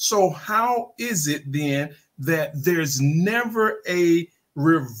Republican. So how is it then that there's never a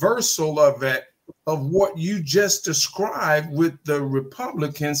reversal of it, of what you just described with the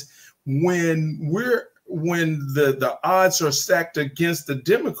Republicans when the odds are stacked against the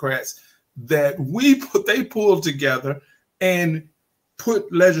Democrats, that they pull together and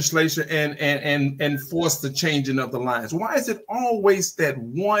put legislation and force the changing of the lines? Why is it always that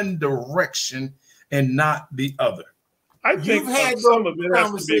one direction and not the other? I think you've had some of it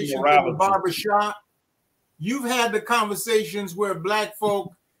has to be morality. In the barbershop. You've had the conversations where Black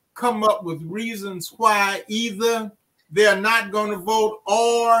folk come up with reasons why either they're not going to vote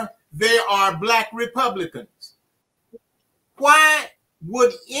or they are Black Republicans. Why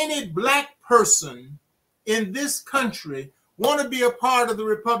would any Black person in this country want to be a part of the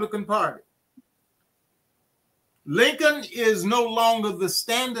Republican Party? Lincoln is no longer the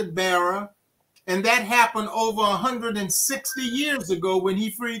standard bearer, and that happened over 160 years ago when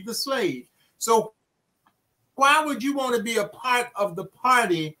he freed the slaves. So why would you want to be a part of the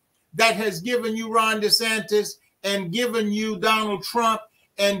party that has given you Ron DeSantis and given you Donald Trump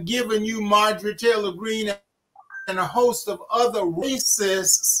and given you Marjorie Taylor Greene and a host of other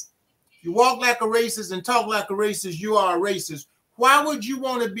racists? You walk like a racist and talk like a racist, you are a racist. Why would you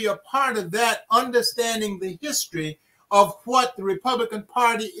want to be a part of that, understanding the history of what the Republican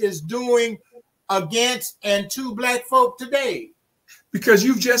Party is doing against and to Black folk today? Because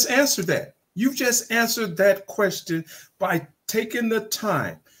you've just answered that. You've just answered that question by taking the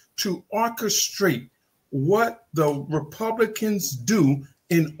time to orchestrate what the Republicans do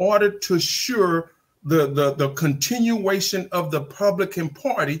in order to assure the continuation of the Republican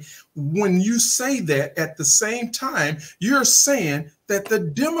Party. When you say that, at the same time, you're saying that the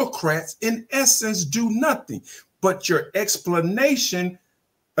Democrats, in essence, do nothing. But your explanation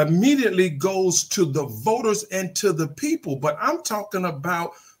immediately goes to the voters and to the people. But I'm talking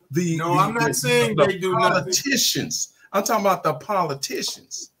about I'm not saying they do politicians. Nothing. I'm talking about the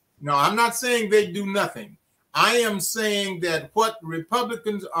politicians. No, I'm not saying they do nothing. I am saying that what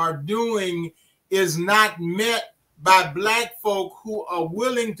Republicans are doing is not met by Black folk who are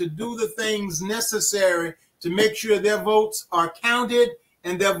willing to do the things necessary to make sure their votes are counted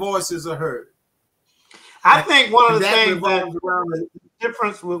and their voices are heard. I think one of the things that the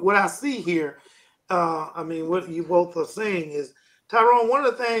difference with what I see here, I mean, what you both are saying is, Tyrone, one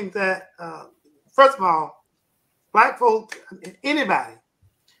of the things that, first of all, black folks, anybody,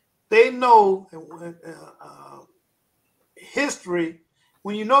 they know history.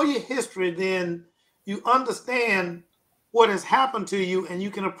 When you know your history, then you understand what has happened to you, and you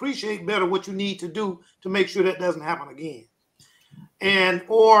can appreciate better what you need to do to make sure that doesn't happen again. And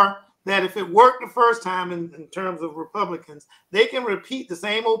or that if it worked the first time in terms of Republicans, they can repeat the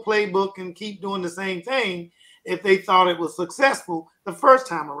same old playbook and keep doing the same thing if they thought it was successful the first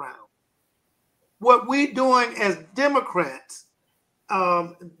time around. What we're doing as Democrats,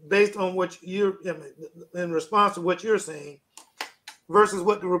 based on what you're, in response to what you're saying, versus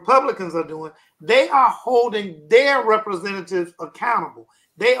what the Republicans are doing, they are holding their representatives accountable.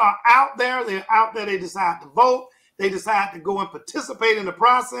 They are out there, they decide to vote, they decide to go and participate in the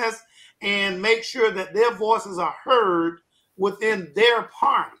process and make sure that their voices are heard within their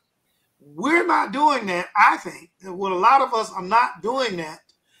party. We're not doing that, I think. What a lot of us are not doing that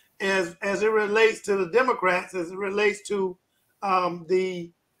as it relates to the Democrats, as it relates to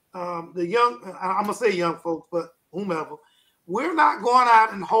the young, I'm gonna say young folks, but whomever. We're not going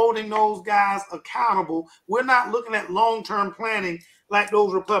out and holding those guys accountable. We're not looking at long-term planning like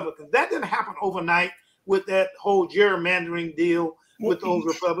those Republicans. That didn't happen overnight with that whole gerrymandering deal with those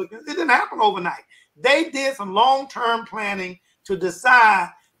Republicans. It didn't happen overnight. They did some long-term planning to decide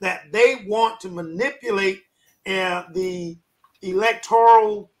that they want to manipulate the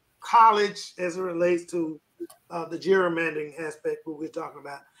electoral college as it relates to the gerrymandering aspect what we're talking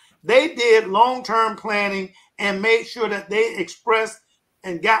about. They did long-term planning and made sure that they expressed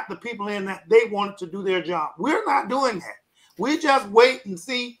and got the people in that they wanted to do their job. We're not doing that. We just wait and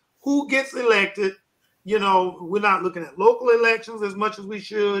see who gets elected. You know, we're not looking at local elections as much as we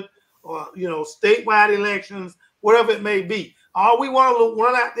should, or, you know, statewide elections, whatever it may be. All we want to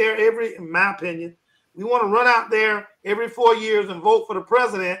run out there in my opinion, we want to run out there every 4 years and vote for the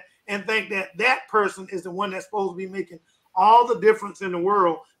president and think that that person is the one that's supposed to be making all the difference in the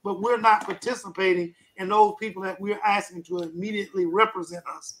world, but we're not participating in those people that we're asking to immediately represent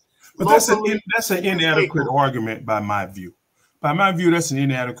us. But that's an inadequate argument by my view. By my view, that's an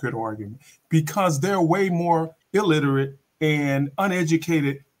inadequate argument because there are way more illiterate and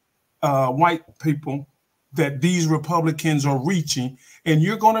uneducated white people that these Republicans are reaching. And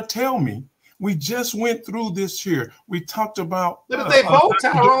you're going to tell me, we just went through this here. We talked about but if they vote,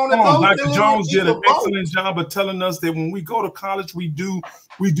 Tyrone, Dr. Jones did an excellent job of telling us that when we go to college, we do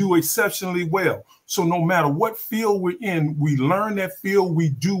exceptionally well. So no matter what field we're in, we learn that field, we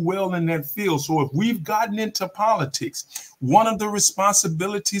do well in that field. So if we've gotten into politics, one of the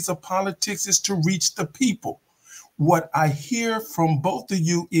responsibilities of politics is to reach the people. What I hear from both of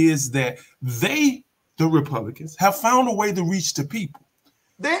you is that the Republicans, have found a way to reach the people.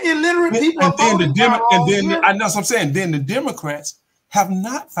 They're illiterate people. And then I know what I'm saying. Then the Democrats have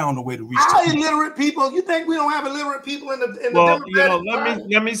not found a way to reach our illiterate people. You think we don't have illiterate people in the Democratic Party?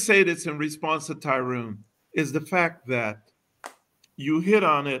 Let me say this in response to Tyrone, is the fact that you hit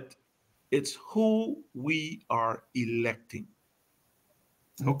on it. It's who we are electing.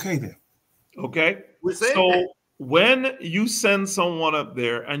 Okay, then. Okay. So when you send someone up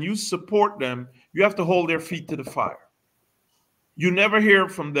there and you support them, you have to hold their feet to the fire. You never hear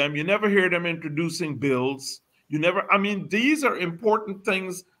from them. You never hear them introducing bills. You never, I mean, these are important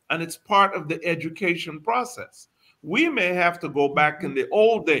things, and it's part of the education process. We may have to go back in the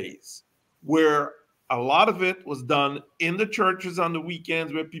old days where a lot of it was done in the churches on the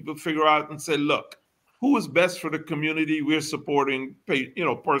weekends where people figure out and say, look, who is best for the community we're supporting, you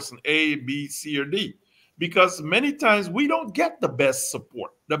know, person A, B, C, or D. Because many times we don't get the best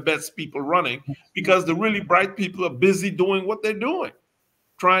support, the best people running, because the really bright people are busy doing what they're doing,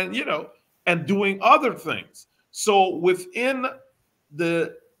 trying, you know, and doing other things. So within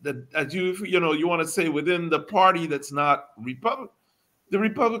as you want to say within the party that's not Republican, the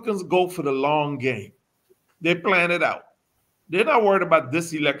Republicans go for the long game. They plan it out. They're not worried about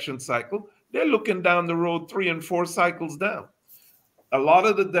this election cycle. They're looking down the road 3 and 4 cycles down. A lot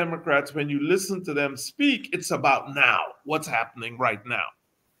of the Democrats, when you listen to them speak, it's about now, what's happening right now.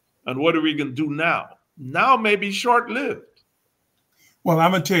 And what are we going to do now? Now may be short-lived. Well,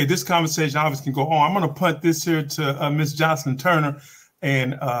 I'm going to tell you, this conversation obviously can go on. I'm going to punt this here to Ms. Jocelyn Turner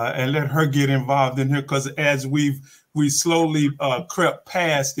and let her get involved in here, because as we slowly crept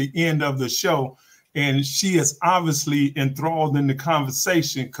past the end of the show, and she is obviously enthralled in the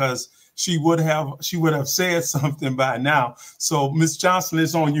conversation because she would have said something by now. So, Ms. Jocelyn,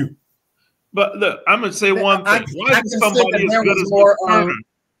 it's on you. But look, I'm going to say one thing. Why isn't somebody as good as Ms. Turner?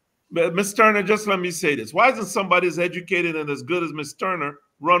 But Ms. Turner, just let me say this. Why isn't somebody as educated and as good as Ms. Turner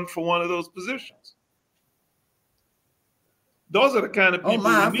run for one of those positions? Those are the kind of people. Oh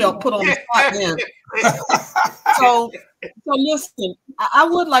my, I felt put on the spot then. So listen, I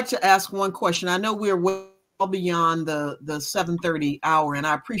would like to ask one question. I know we're well beyond the 7:30 hour, and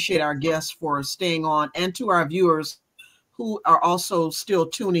I appreciate our guests for staying on, and to our viewers who are also still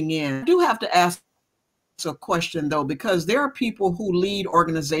tuning in. I do have to ask a question though, because there are people who lead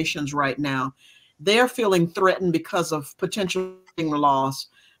organizations right now. They're feeling threatened because of potential loss,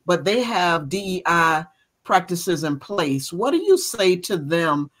 but they have DEI practices in place. What do you say to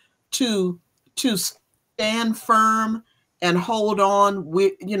them to stand firm and hold on?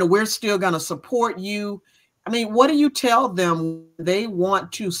 We're still going to support you. I mean, what do you tell them? They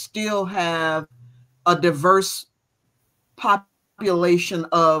want to still have a diverse population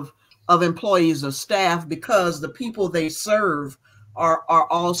of employees, of staff, because the people they serve are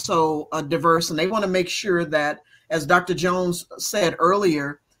also diverse, and they want to make sure that, as Dr. Jones said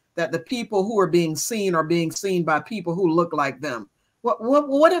earlier, that the people who are being seen by people who look like them.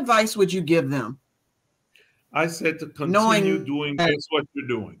 What advice would you give them? I said to continue doing just what you're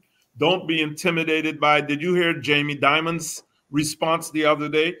doing. Don't be intimidated by. Did you hear Jamie Dimon's response the other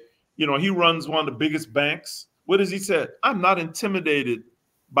day? You know, he runs one of the biggest banks. What has he said? I'm not intimidated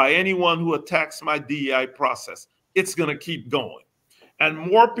by anyone who attacks my DEI process. It's going to keep going. And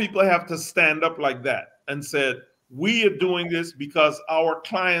more people have to stand up like that and said, we are doing this because our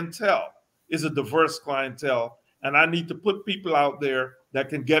clientele is a diverse clientele, and I need to put people out there that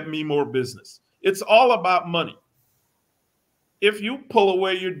can get me more business. It's all about money. If you pull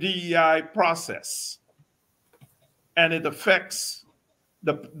away your DEI process and it affects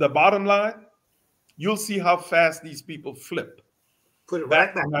the bottom line, you'll see how fast these people flip. Put it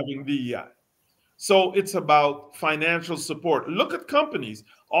right back. Having DEI. So it's about financial support. Look at companies.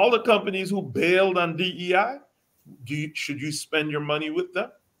 All the companies who bailed on DEI, should you spend your money with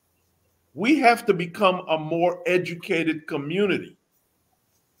them? We have to become a more educated community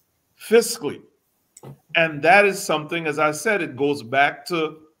fiscally. And that is something, as I said, it goes back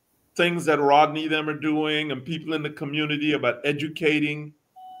to things that Rodney them are doing and people in the community about educating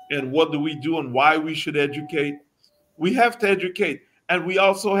and what do we do and why we should educate. We have to educate. And we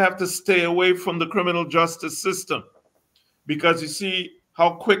also have to stay away from the criminal justice system, because you see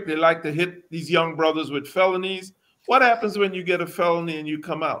how quick they like to hit these young brothers with felonies. What happens when you get a felony and you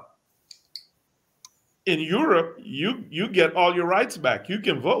come out? In Europe, you get all your rights back. You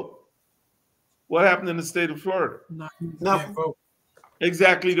can vote. What happened in the state of Florida? Nothing.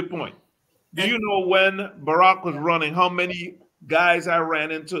 Exactly the point. Do you know when Barack was running, how many guys I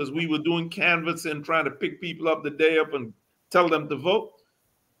ran into as we were doing canvassing, trying to pick people up the day up and tell them to vote?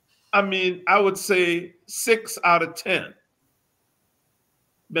 I mean, I would say 6 out of 10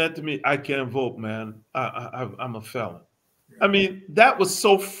 meant to me, I can't vote, man. I'm a felon. I mean, that was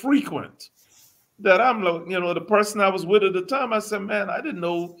so frequent that I'm like, you know, the person I was with at the time, I said, man, I didn't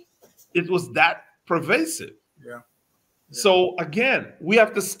know it was that pervasive. Yeah. So again, we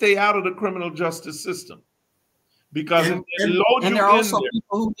have to stay out of the criminal justice system, because if they load you in there.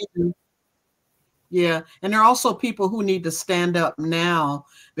 Yeah, and there are also people who need to stand up now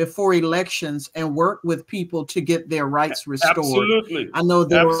before elections and work with people to get their rights restored. Absolutely. I know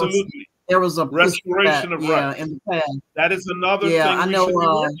there was a restoration of rights in the past. That is another thing I know, we should be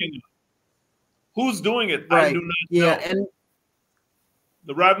working on. Who's doing it? Right. I do not know. And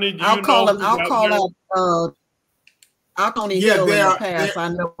the Rodney, I'll call out Tony Hill in the past. I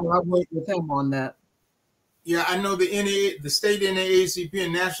know I worked with him on that. Yeah, I know the state NAACP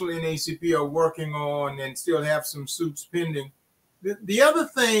and national NAACP are working on and still have some suits pending. The other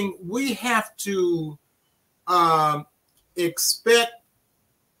thing, we have to expect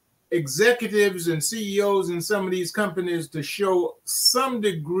executives and CEOs in some of these companies to show some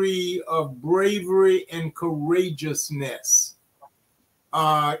degree of bravery and courageousness.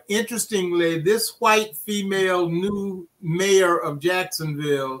 Interestingly, this white female new mayor of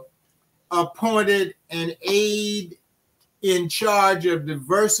Jacksonville appointed an aide in charge of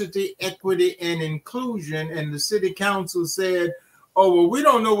diversity, equity, and inclusion, and the city council said, oh, well, we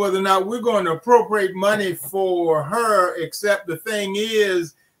don't know whether or not we're going to appropriate money for her, except the thing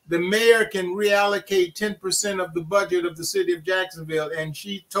is the mayor can reallocate 10% of the budget of the city of Jacksonville. And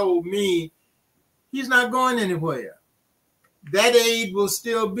she told me he's not going anywhere. That aide will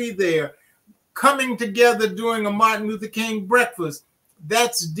still be there. Coming together during a Martin Luther King breakfast,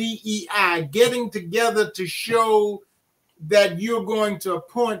 that's DEI, getting together to show that you're going to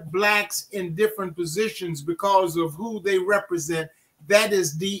appoint blacks in different positions because of who they represent. That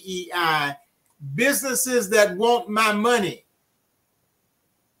is DEI. Businesses that want my money,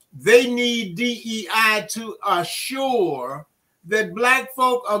 they need DEI to assure that black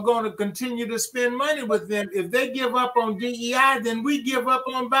folk are going to continue to spend money with them. If they give up on DEI, then we give up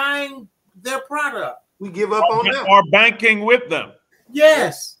on buying their product. We give up on them. Or banking with them.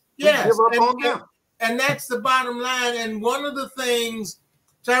 Yes, yes. We give up on them. And that's the bottom line. And one of the things,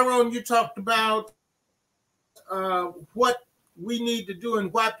 Tyrone, you talked about what we need to do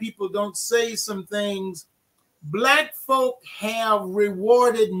and why people don't say some things. Black folk have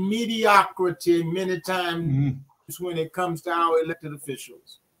rewarded mediocrity many times when it comes to our elected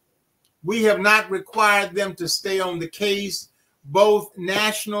officials. We have not required them to stay on the case, both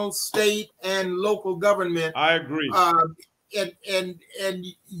national, state, and local government. I agree. And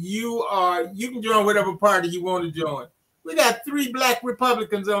you can join whatever party you want to join. We got 3 black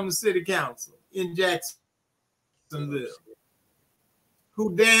Republicans on the city council in Jacksonville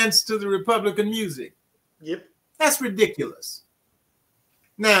who dance to the Republican music. Yep. That's ridiculous.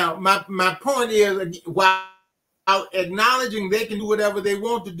 Now, my point is, while acknowledging they can do whatever they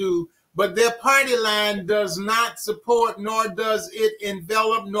want to do, but their party line does not support, nor does it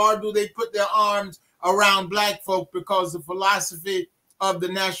envelop, nor do they put their arms around black folk, because the philosophy of the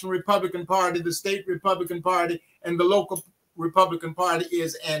National Republican Party, the state Republican Party, and the local Republican Party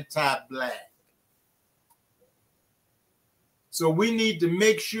is anti-black. So we need to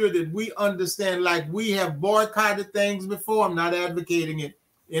make sure that we understand, like we have boycotted things before. I'm not advocating it.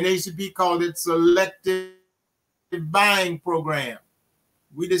 NAACP called it selective buying program.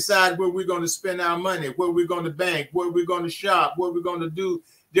 We decide where we're going to spend our money, where we're going to bank, where we're going to shop, where we're going to do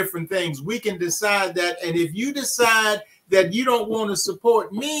different things. We can decide that. And if you decide that you don't want to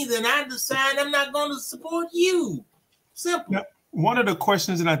support me, then I decide I'm not going to support you. Simple. Now, one of the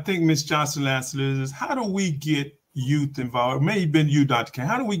questions that I think Ms. Johnson asked is, how do we get youth involved? It may have been you, Dr. King.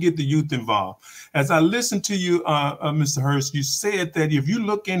 How do we get the youth involved? As I listened to you, Mr. Hurst, you said that if you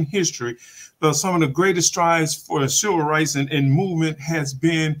look in history, some of the greatest strides for civil rights and movement has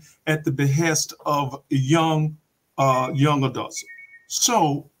been at the behest of young adults.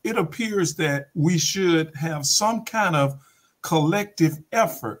 So it appears that we should have some kind of collective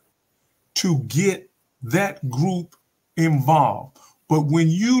effort to get that group involved. But when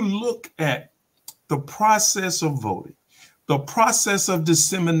you look at the process of voting, the process of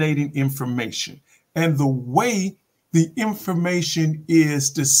disseminating information, and the way the information is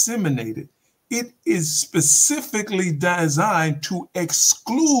disseminated, it is specifically designed to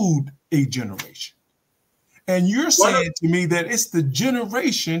exclude a generation. And you're saying to me that it's the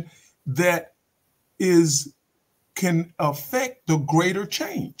generation that can affect the greater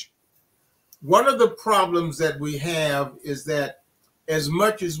change. One of the problems that we have is that as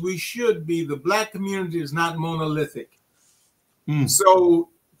much as we should be, the black community is not monolithic. So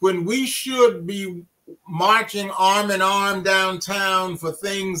when we should be marching arm in arm downtown for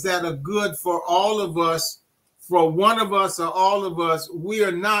things that are good for all of us, for one of us or all of us, we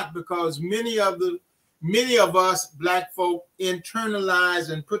are not, because many of us black folk internalize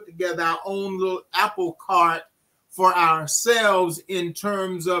and put together our own little apple cart for ourselves in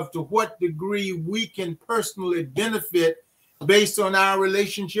terms of to what degree we can personally benefit based on our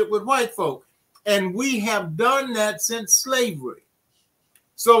relationship with white folk. And we have done that since slavery.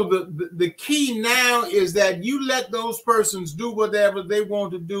 So the key now is that you let those persons do whatever they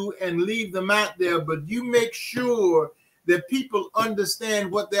want to do and leave them out there, but you make sure that people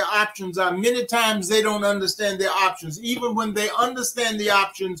understand what their options are. Many times they don't understand their options. Even when they understand the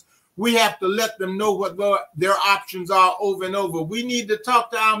options, we have to let them know what their options are over and over. We need to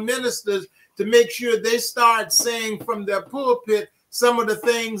talk to our ministers to make sure they start saying from their pulpit some of the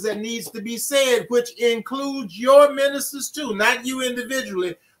things that needs to be said, which includes your ministers too, not you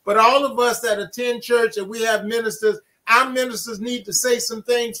individually, but all of us that attend church and we have ministers. Our ministers need to say some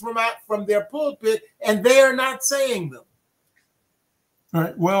things from their pulpit, and they are not saying them. All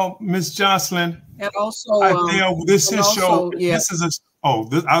right. Well, Ms. Jocelyn, and also I was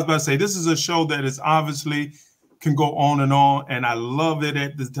about to say, this is a show that is obviously can go on, and I love it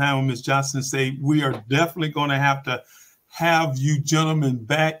at the time when Ms. Johnson say we are definitely going to have you gentlemen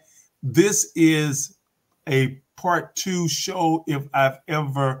back. This is a part 2 show if I've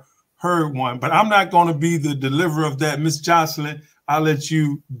ever heard one, but I'm not going to be the deliverer of that. Ms. Jocelyn, I'll let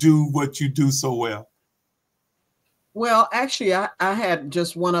you do what you do so well. Well, actually, I had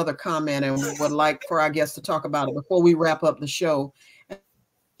just one other comment and would like for our guests to talk about it before we wrap up the show.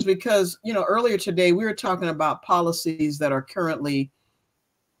 Because, earlier today we were talking about policies that are currently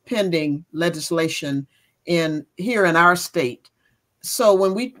pending legislation here in our state. So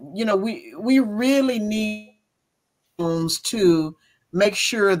when we really need to make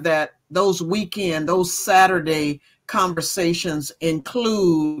sure that those Saturday conversations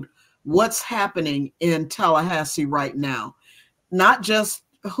include what's happening in Tallahassee right now. not just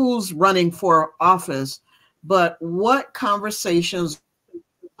who's running for office, but what conversations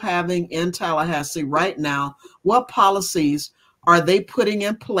having in Tallahassee right now? What policies are they putting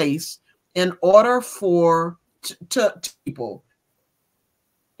in place in order for to people?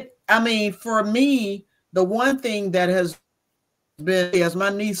 I mean, for me, the one thing that has been, as my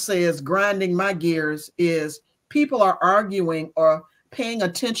niece says, grinding my gears is people are arguing or paying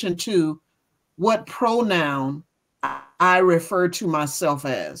attention to what pronoun I refer to myself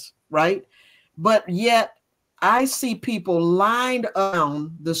as, right? But yet I see people lined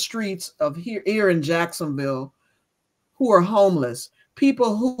around the streets of here in Jacksonville who are homeless,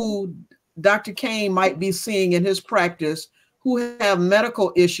 people who Dr. Kane might be seeing in his practice who have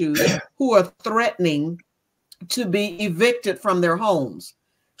medical issues, who are threatening to be evicted from their homes.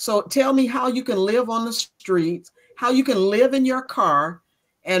 So tell me how you can live on the streets, how you can live in your car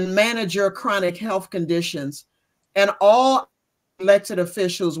and manage your chronic health conditions. And all elected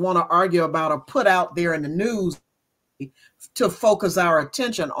officials want to argue about or put out there in the news to focus our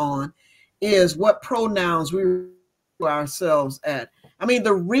attention on is what pronouns we refer to ourselves at. I mean,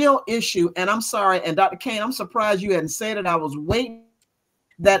 the real issue, and I'm sorry, and Dr. Kane, I'm surprised you hadn't said it. I was waiting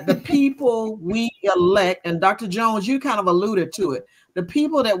that the people we elect, and Dr. Jones, you kind of alluded to it, the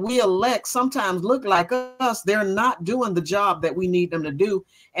people that we elect sometimes look like us. They're not doing the job that we need them to do.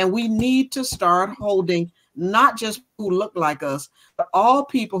 And we need to start holding not just who look like us, but all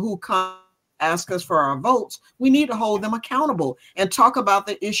people who come ask us for our votes. We need to hold them accountable and talk about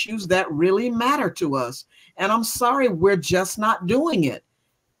the issues that really matter to us. And I'm sorry, we're just not doing it.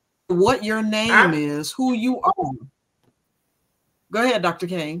 What your name is, who you are. Go ahead, Dr.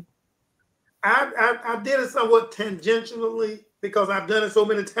 Kane. I did it somewhat tangentially because I've done it so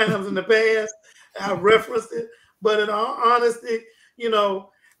many times in the past. I referenced it. But in all honesty, you know,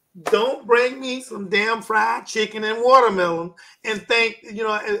 don't bring me some damn fried chicken and watermelon and think, you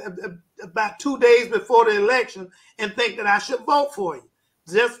know, about 2 days before the election and think that I should vote for you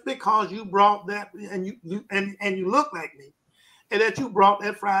just because you brought that and you look like me and that you brought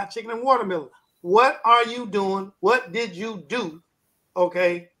that fried chicken and watermelon. What are you doing? What did you do,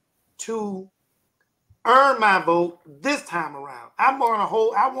 okay, to earn my vote this time around? I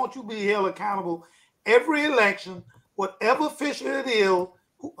want you to be held accountable every election, whatever official it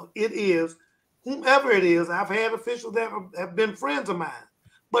is, whomever it is. I've had officials that have been friends of mine,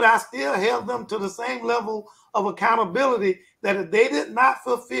 but I still held them to the same level of accountability that if they did not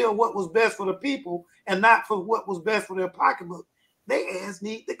fulfill what was best for the people and not for what was best for their pocketbook, they ass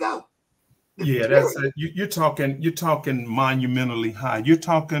need to go. Yeah, that's it. You're talking monumentally high. You're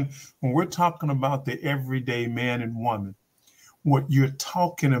talking, when we're talking about the everyday man and woman, what you're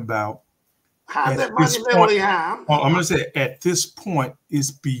talking about. How's that monumentally high? I'm going to say at this point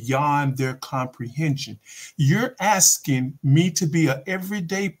is beyond their comprehension. You're asking me to be an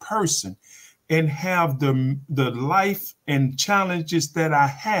everyday person and have the life and challenges that I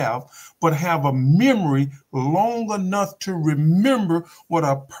have, but have a memory long enough to remember what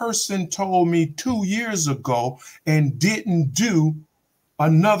a person told me 2 years ago and didn't do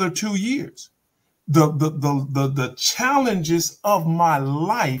another 2 years. The challenges of my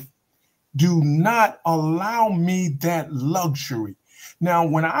life do not allow me that luxury. Now,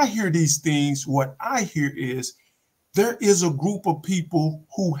 when I hear these things, what I hear is there is a group of people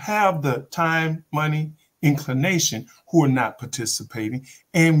who have the time, money, inclination who are not participating,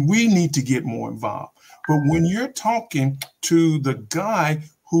 and we need to get more involved. But when you're talking to the guy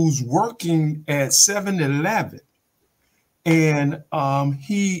who's working at 7-Eleven and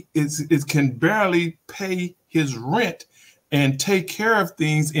he can barely pay his rent and take care of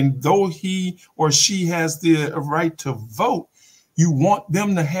things, and though he or she has the right to vote, you want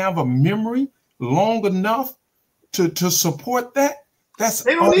them to have a memory long enough to support that?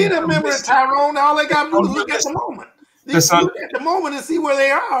 They don't need a memory, Tyrone. All they got to do is look at the moment. Look at the moment and see where they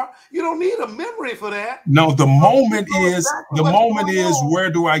are. You don't need a memory for that. No, the moment is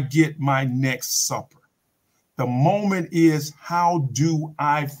where do I get my next supper? The moment is how do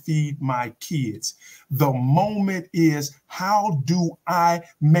I feed my kids? The moment is how do I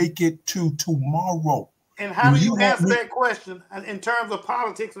make it to tomorrow? And how do you answer that question in terms of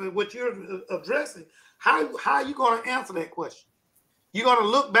politics and what you're addressing? How are you going to answer that question? You're going to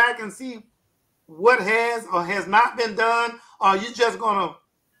look back and see what has or has not been done, or are you just going to,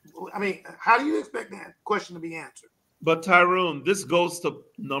 I mean, how do you expect that question to be answered? But Tyrone, this goes to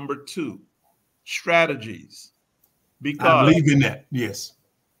number 2, strategies. Because I believe in that, yes.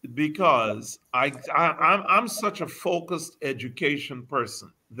 Because I'm such a focused education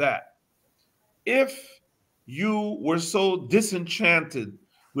person that if you were so disenchanted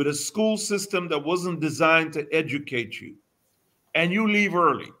with a school system that wasn't designed to educate you, and you leave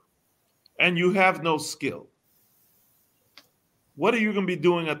early and you have no skill, what are you going to be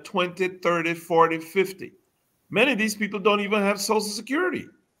doing at 20, 30, 40, 50? Many of these people don't even have Social Security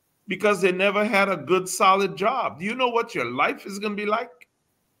because they never had a good, solid job. Do you know what your life is going to be like?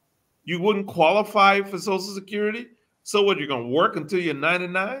 You wouldn't qualify for Social Security. So what, you're going to work until you're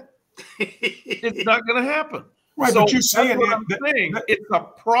 99? It's not going to happen. Right, So but you're saying it's a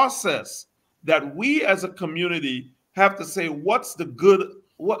process that we as a community have to say, what's the good?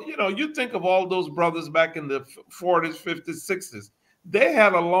 What, you know, you think of all those brothers back in the 40s, 50s, 60s. They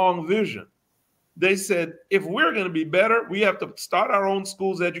had a long vision. They said, if we're going to be better, we have to start our own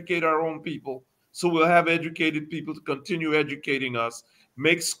schools, educate our own people, so we'll have educated people to continue educating us,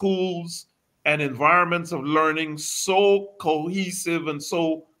 make schools and environments of learning so cohesive and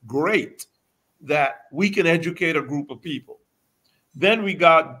so great that we can educate a group of people. Then we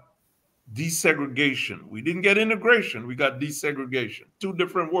got desegregation. We didn't get integration. We got desegregation. Two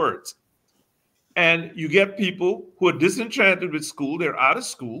different words. And you get people who are disenchanted with school. They're out of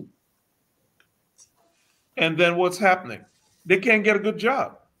school. And then what's happening? They can't get a good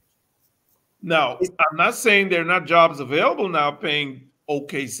job. Now, I'm not saying there are not jobs available now paying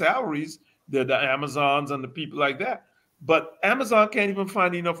okay salaries. They're the Amazons and the people like that. But Amazon can't even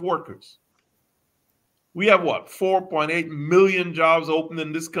find enough workers. We have what, 4.8 million jobs open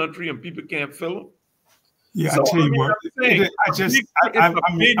in this country and people can't fill them? Yeah, so, I tell you what,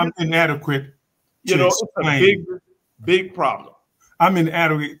 I'm inadequate to explain. It's a big problem. I'm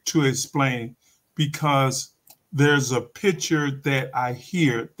inadequate to explain because there's a picture that I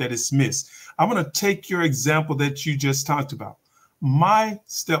hear that is missed. I'm going to take your example that you just talked about. My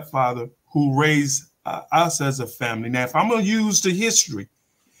stepfather, who raised us as a family. Now, if I'm going to use the history,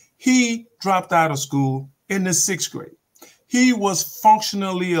 he dropped out of school in the 6th grade. He was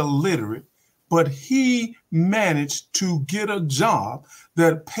functionally illiterate, but he managed to get a job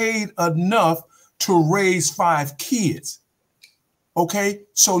that paid enough to raise 5 kids. Okay,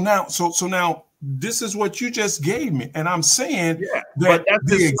 so now this is what you just gave me, and I'm saying that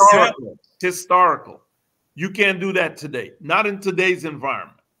that's historical. You can't do that today, not in today's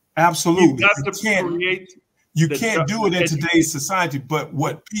environment. Absolutely, you can't do it in today's society. But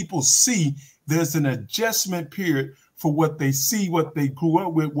what people see, there's an adjustment period for what they see, what they grew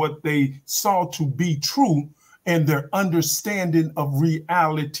up with, what they saw to be true, and their understanding of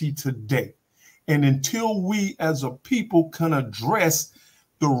reality today. And until we as a people can address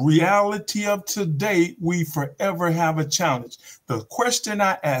the reality of today, we forever have a challenge. The question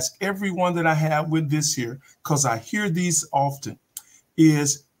I ask everyone that I have with this here, because I hear these often,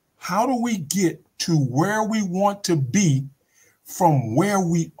 is how do we get to where we want to be from where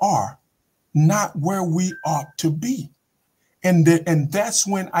we are, not where we ought to be? And that's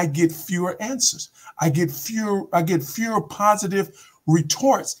when I get fewer answers. I get fewer positive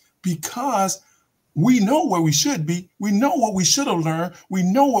retorts, because we know where we should be. We know what we should have learned. We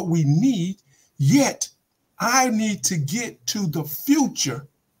know what we need. Yet I need to get to the future.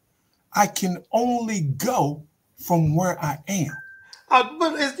 I can only go from where I am.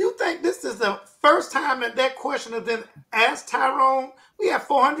 But if you think this is the first time that question has been asked, Tyrone, we have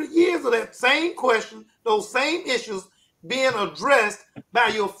 400 years of that same question, those same issues being addressed by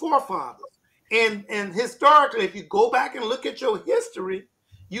your forefathers. And historically, if you go back and look at your history,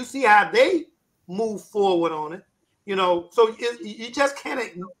 you see how they move forward on it, you know. So you just can't.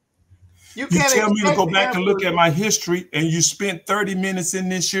 You tell me to go back and look at my history, and you spent 30 minutes in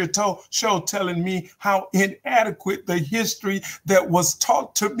this year show telling me how inadequate the history that was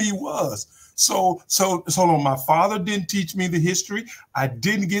taught to me was. So my father didn't teach me the history. I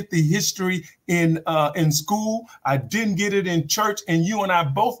didn't get the history in school. I didn't get it in church, and you and I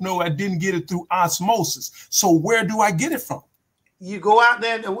both know I didn't get it through osmosis. So where do I get it from? You go out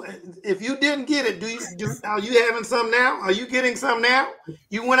there. If you didn't get it, are you having some now? Are you getting some now?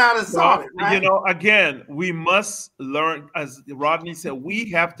 You went out and saw it, right? You know, again, we must learn, as Rodney said,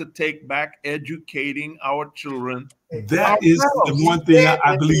 we have to take back educating our children. That is the one thing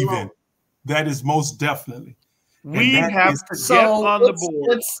I believe in. That is most definitely. We have to get on the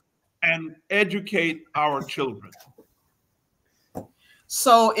board and educate our children.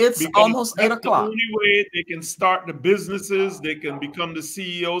 So it's almost 8 o'clock. The only way they can start the businesses, they can become the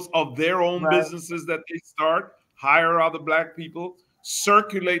CEOs of their own businesses that they start, hire other Black people,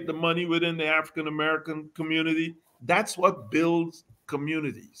 circulate the money within the African-American community. That's what builds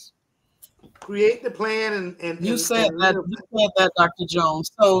communities. Create the plan and you said that, Dr. Jones.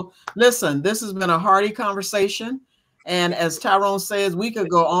 So listen, this has been a hearty conversation. And as Tyrone says, we could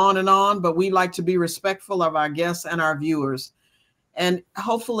go on, but we like to be respectful of our guests and our viewers. And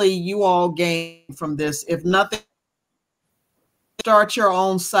hopefully you all gain from this. If nothing, start your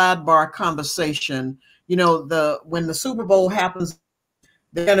own sidebar conversation. You know, when the Super Bowl happens,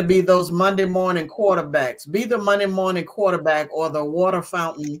 they're going to be those Monday morning quarterbacks. Be the Monday morning quarterback or the water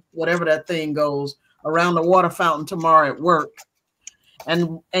fountain, whatever that thing goes, around the water fountain tomorrow at work,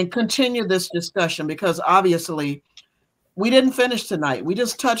 and continue this discussion, because obviously we didn't finish tonight. We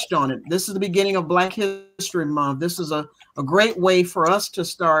just touched on it. This is the beginning of Black History Month. This is a great way for us to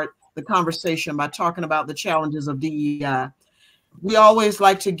start the conversation by talking about the challenges of DEI. We always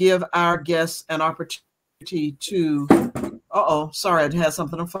like to give our guests an opportunity to, sorry, I had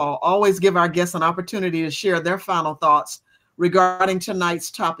something to fall. Always give our guests an opportunity to share their final thoughts regarding tonight's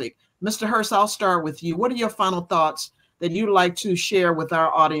topic. Mr. Hurst, I'll start with you. What are your final thoughts that you'd like to share with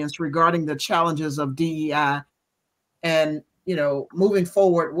our audience regarding the challenges of DEI? And, you know, moving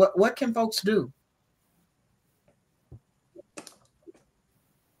forward, what can folks do?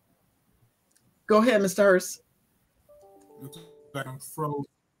 Go ahead, Mr. Hurst. Looks like I'm frozen.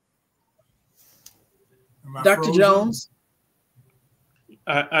 Dr. Jones?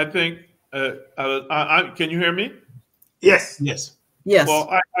 I think, can you hear me? Yes. Yes. Yes. Well,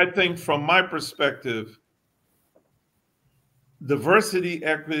 I think from my perspective, diversity,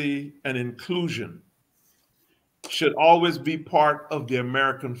 equity, and inclusion should always be part of the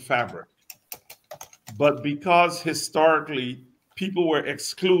American fabric. But because historically people were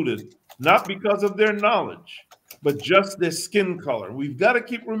excluded, not because of their knowledge, but just their skin color. We've got to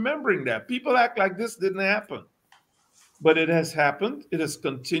keep remembering that. People act like this didn't happen, but it has happened. It has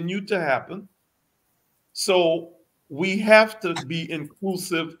continued to happen. So we have to be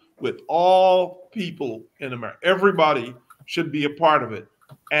inclusive with all people in America. Everybody should be a part of it.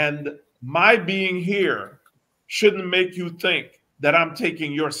 And my being here shouldn't make you think that I'm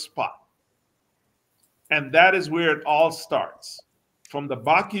taking your spot. And that is where it all starts. From the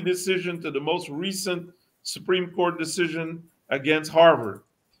Bakke decision to the most recent Supreme Court decision against Harvard,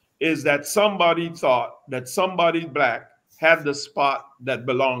 is that somebody thought that somebody Black had the spot that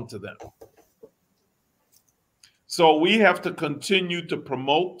belonged to them. So we have to continue to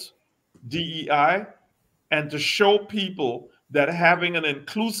promote DEI and to show people that having an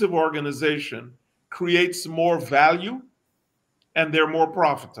inclusive organization creates more value and they're more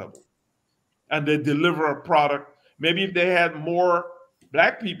profitable and they deliver a product. Maybe if they had more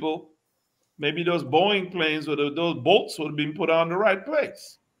Black people, maybe those Boeing planes or those bolts would have been put on the right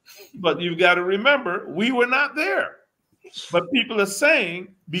place. But you've got to remember, we were not there. But people are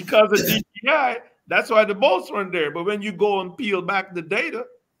saying because of DEI, that's why the bolts weren't there. But when you go and peel back the data,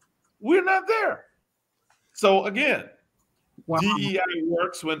 we're not there. So again, wow. DEI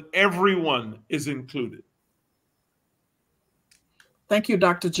works when everyone is included. Thank you,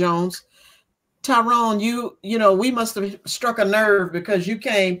 Dr. Jones. Tyrone, you know, we must have struck a nerve because you're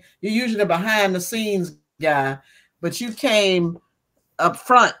usually the behind the scenes guy, but you came up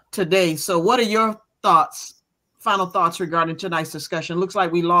front today. So what are your thoughts, final thoughts regarding tonight's discussion? Looks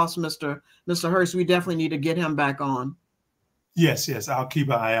like we lost Mr. Hurst. We definitely need to get him back on. Yes, I'll keep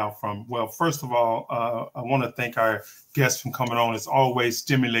an eye out from. Well, first of all, I want to thank our guests for coming on. It's always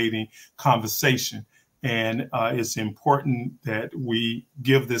stimulating conversation. And it's important that we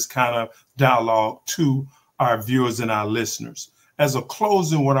give this kind of dialogue to our viewers and our listeners. As a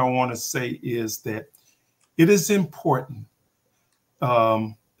closing, what I want to say is that it is important,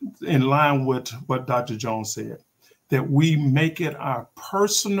 in line with what Dr. Jones said, that we make it our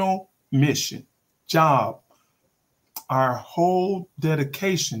personal mission, job, our whole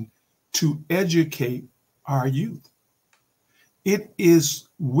dedication to educate our youth. It is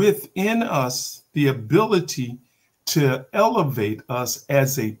within us the ability to elevate us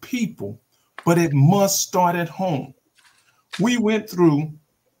as a people, but it must start at home. We went through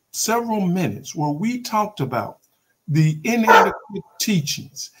several minutes where we talked about the inadequate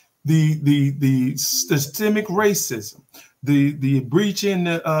teachings, the systemic racism, the breach in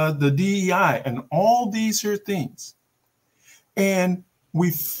the DEI, and all these are things. And we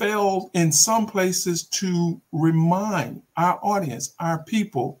failed in some places to remind our audience, our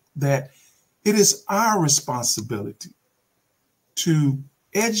people, that it is our responsibility to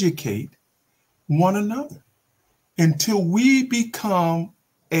educate one another. Until we become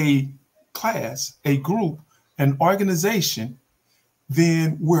a class, a group, an organization,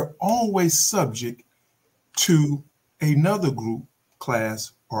 then we're always subject to another group,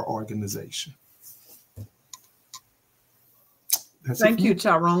 class, or organization. Thank you,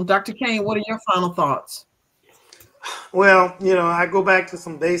 Tyrone. Dr. Kane, what are your final thoughts? Well, you know, I go back to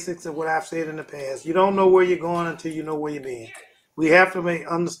some basics of what I've said in the past. You don't know where you're going until you know where you've been. We have to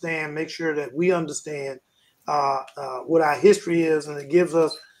make sure that we understand what our history is, and it gives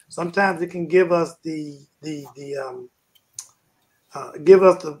us, sometimes it can give us the give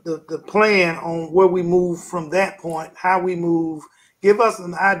us the plan on where we move from that point, how we move, give us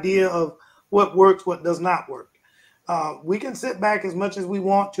an idea of what works, what does not work. We can sit back as much as we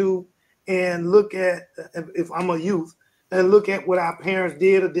want to and look at, if I'm a youth, and look at what our parents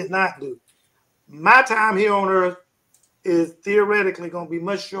did or did not do. My time here on earth is theoretically going to be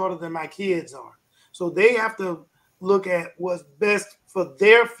much shorter than my kids are. So they have to look at what's best for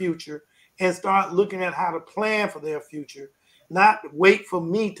their future and start looking at how to plan for their future, not wait for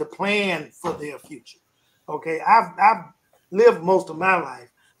me to plan for their future. Okay, I've lived most of my life.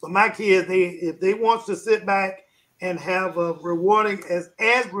 So my kids, if they want to sit back and have a rewarding,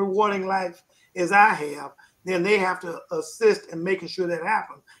 as rewarding life as I have, then they have to assist in making sure that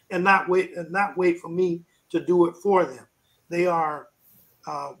happens and not wait for me to do it for them. They are,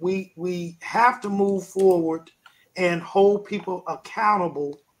 we have to move forward and hold people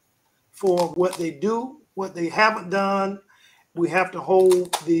accountable for what they do, what they haven't done. We have to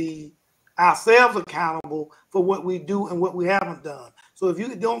hold ourselves accountable for what we do and what we haven't done. So if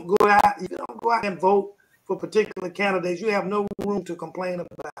you don't go out and vote for particular candidates, you have no room to complain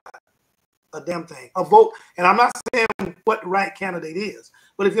about a damn thing. A vote, and I'm not saying what the right candidate is,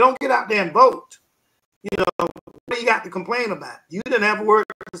 but if you don't get out there and vote, you know, what do you got to complain about? You didn't have a word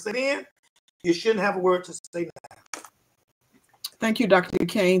to say then, you shouldn't have a word to say now. Thank you, Dr.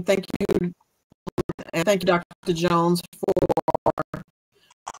 Kane. Thank you. And thank you, Dr. Jones, for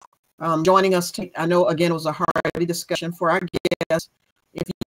joining us. I know, again, it was a hearty discussion for our guests. If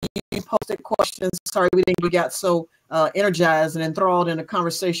you posted questions, sorry we got so energized and enthralled in a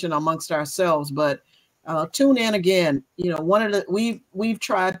conversation amongst ourselves, but tune in again. You know, we've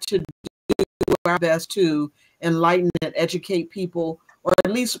tried to do our best to enlighten and educate people, or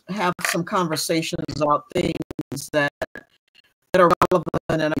at least have some conversations about things that are relevant.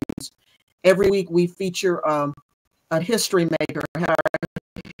 And every week we feature a history maker, our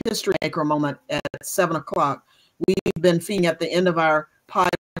history maker moment at 7 o'clock. We've been feeding at the end of our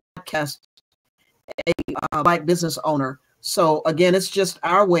podcast a Black business owner. So again, it's just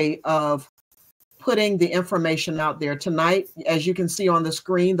our way of putting the information out there. Tonight, as you can see on the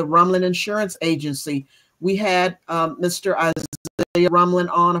screen, the Rumlin Insurance Agency. We had Mr. Isaiah Rumlin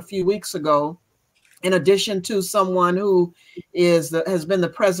on a few weeks ago, in addition to someone who has been the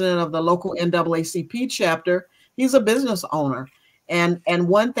president of the local NAACP chapter. He's a business owner. And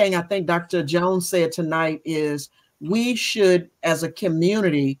one thing I think Dr. Jones said tonight is we should, as a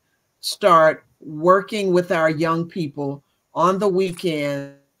community, start working with our young people on the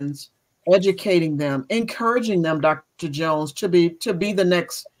weekends, educating them, encouraging them, Dr. Jones, to be the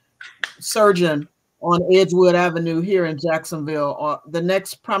next surgeon on Edgewood Avenue here in Jacksonville, or the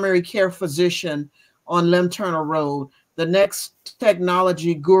next primary care physician on Lem Turner Road, the next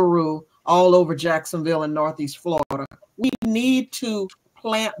technology guru all over Jacksonville and Northeast Florida. We need to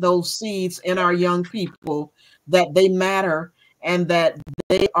plant those seeds in our young people that they matter and that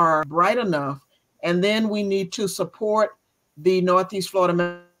they are bright enough. And then we need to support the Northeast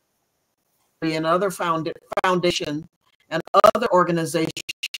Florida and other foundations and other organizations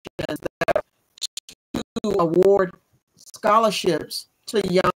that to award scholarships to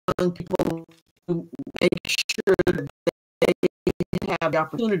young people to make sure that they have the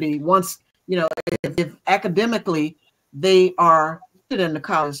opportunity. Once, you know, if academically they are in the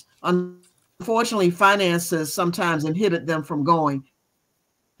college, unfortunately, finances sometimes inhibit them from going.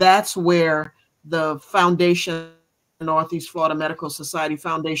 That's where the foundation, Northeast Florida Medical Society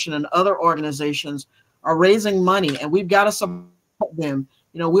Foundation, and other organizations are raising money, and we've got to support them.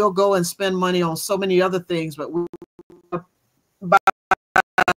 You know, we'll go and spend money on so many other things, but we buy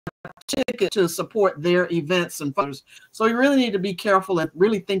tickets to support their events and funds. So we really need to be careful and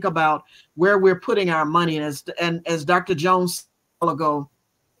really think about where we're putting our money. And as Dr. Jones said a while ago,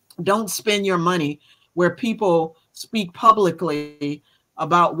 don't spend your money where people speak publicly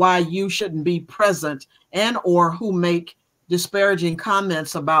about why you shouldn't be present, and or who make disparaging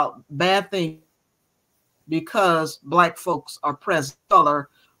comments about bad things because Black folks are present, color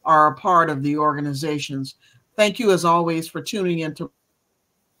are a part of the organizations. Thank you as always for tuning into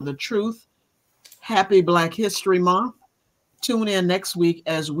The Truth. Happy Black History Month. Tune in next week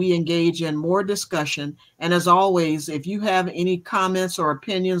as we engage in more discussion. And as always, if you have any comments or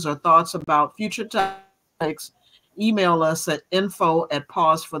opinions or thoughts about future topics, email us at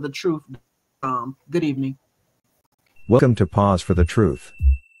info@pauseforthetruth.com. Good evening. Welcome to Pause for the Truth.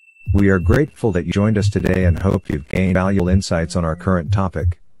 We are grateful that you joined us today and hope you've gained valuable insights on our current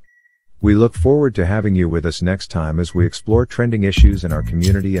topic. We look forward to having you with us next time as we explore trending issues in our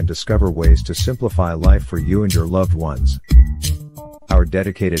community and discover ways to simplify life for you and your loved ones. Our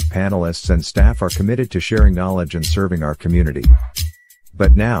dedicated panelists and staff are committed to sharing knowledge and serving our community.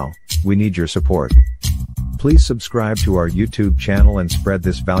 But now, we need your support. Please subscribe to our YouTube channel and spread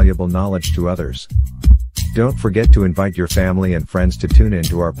this valuable knowledge to others. Don't forget to invite your family and friends to tune in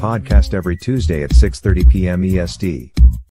to our podcast every Tuesday at 6:30 p.m. EST.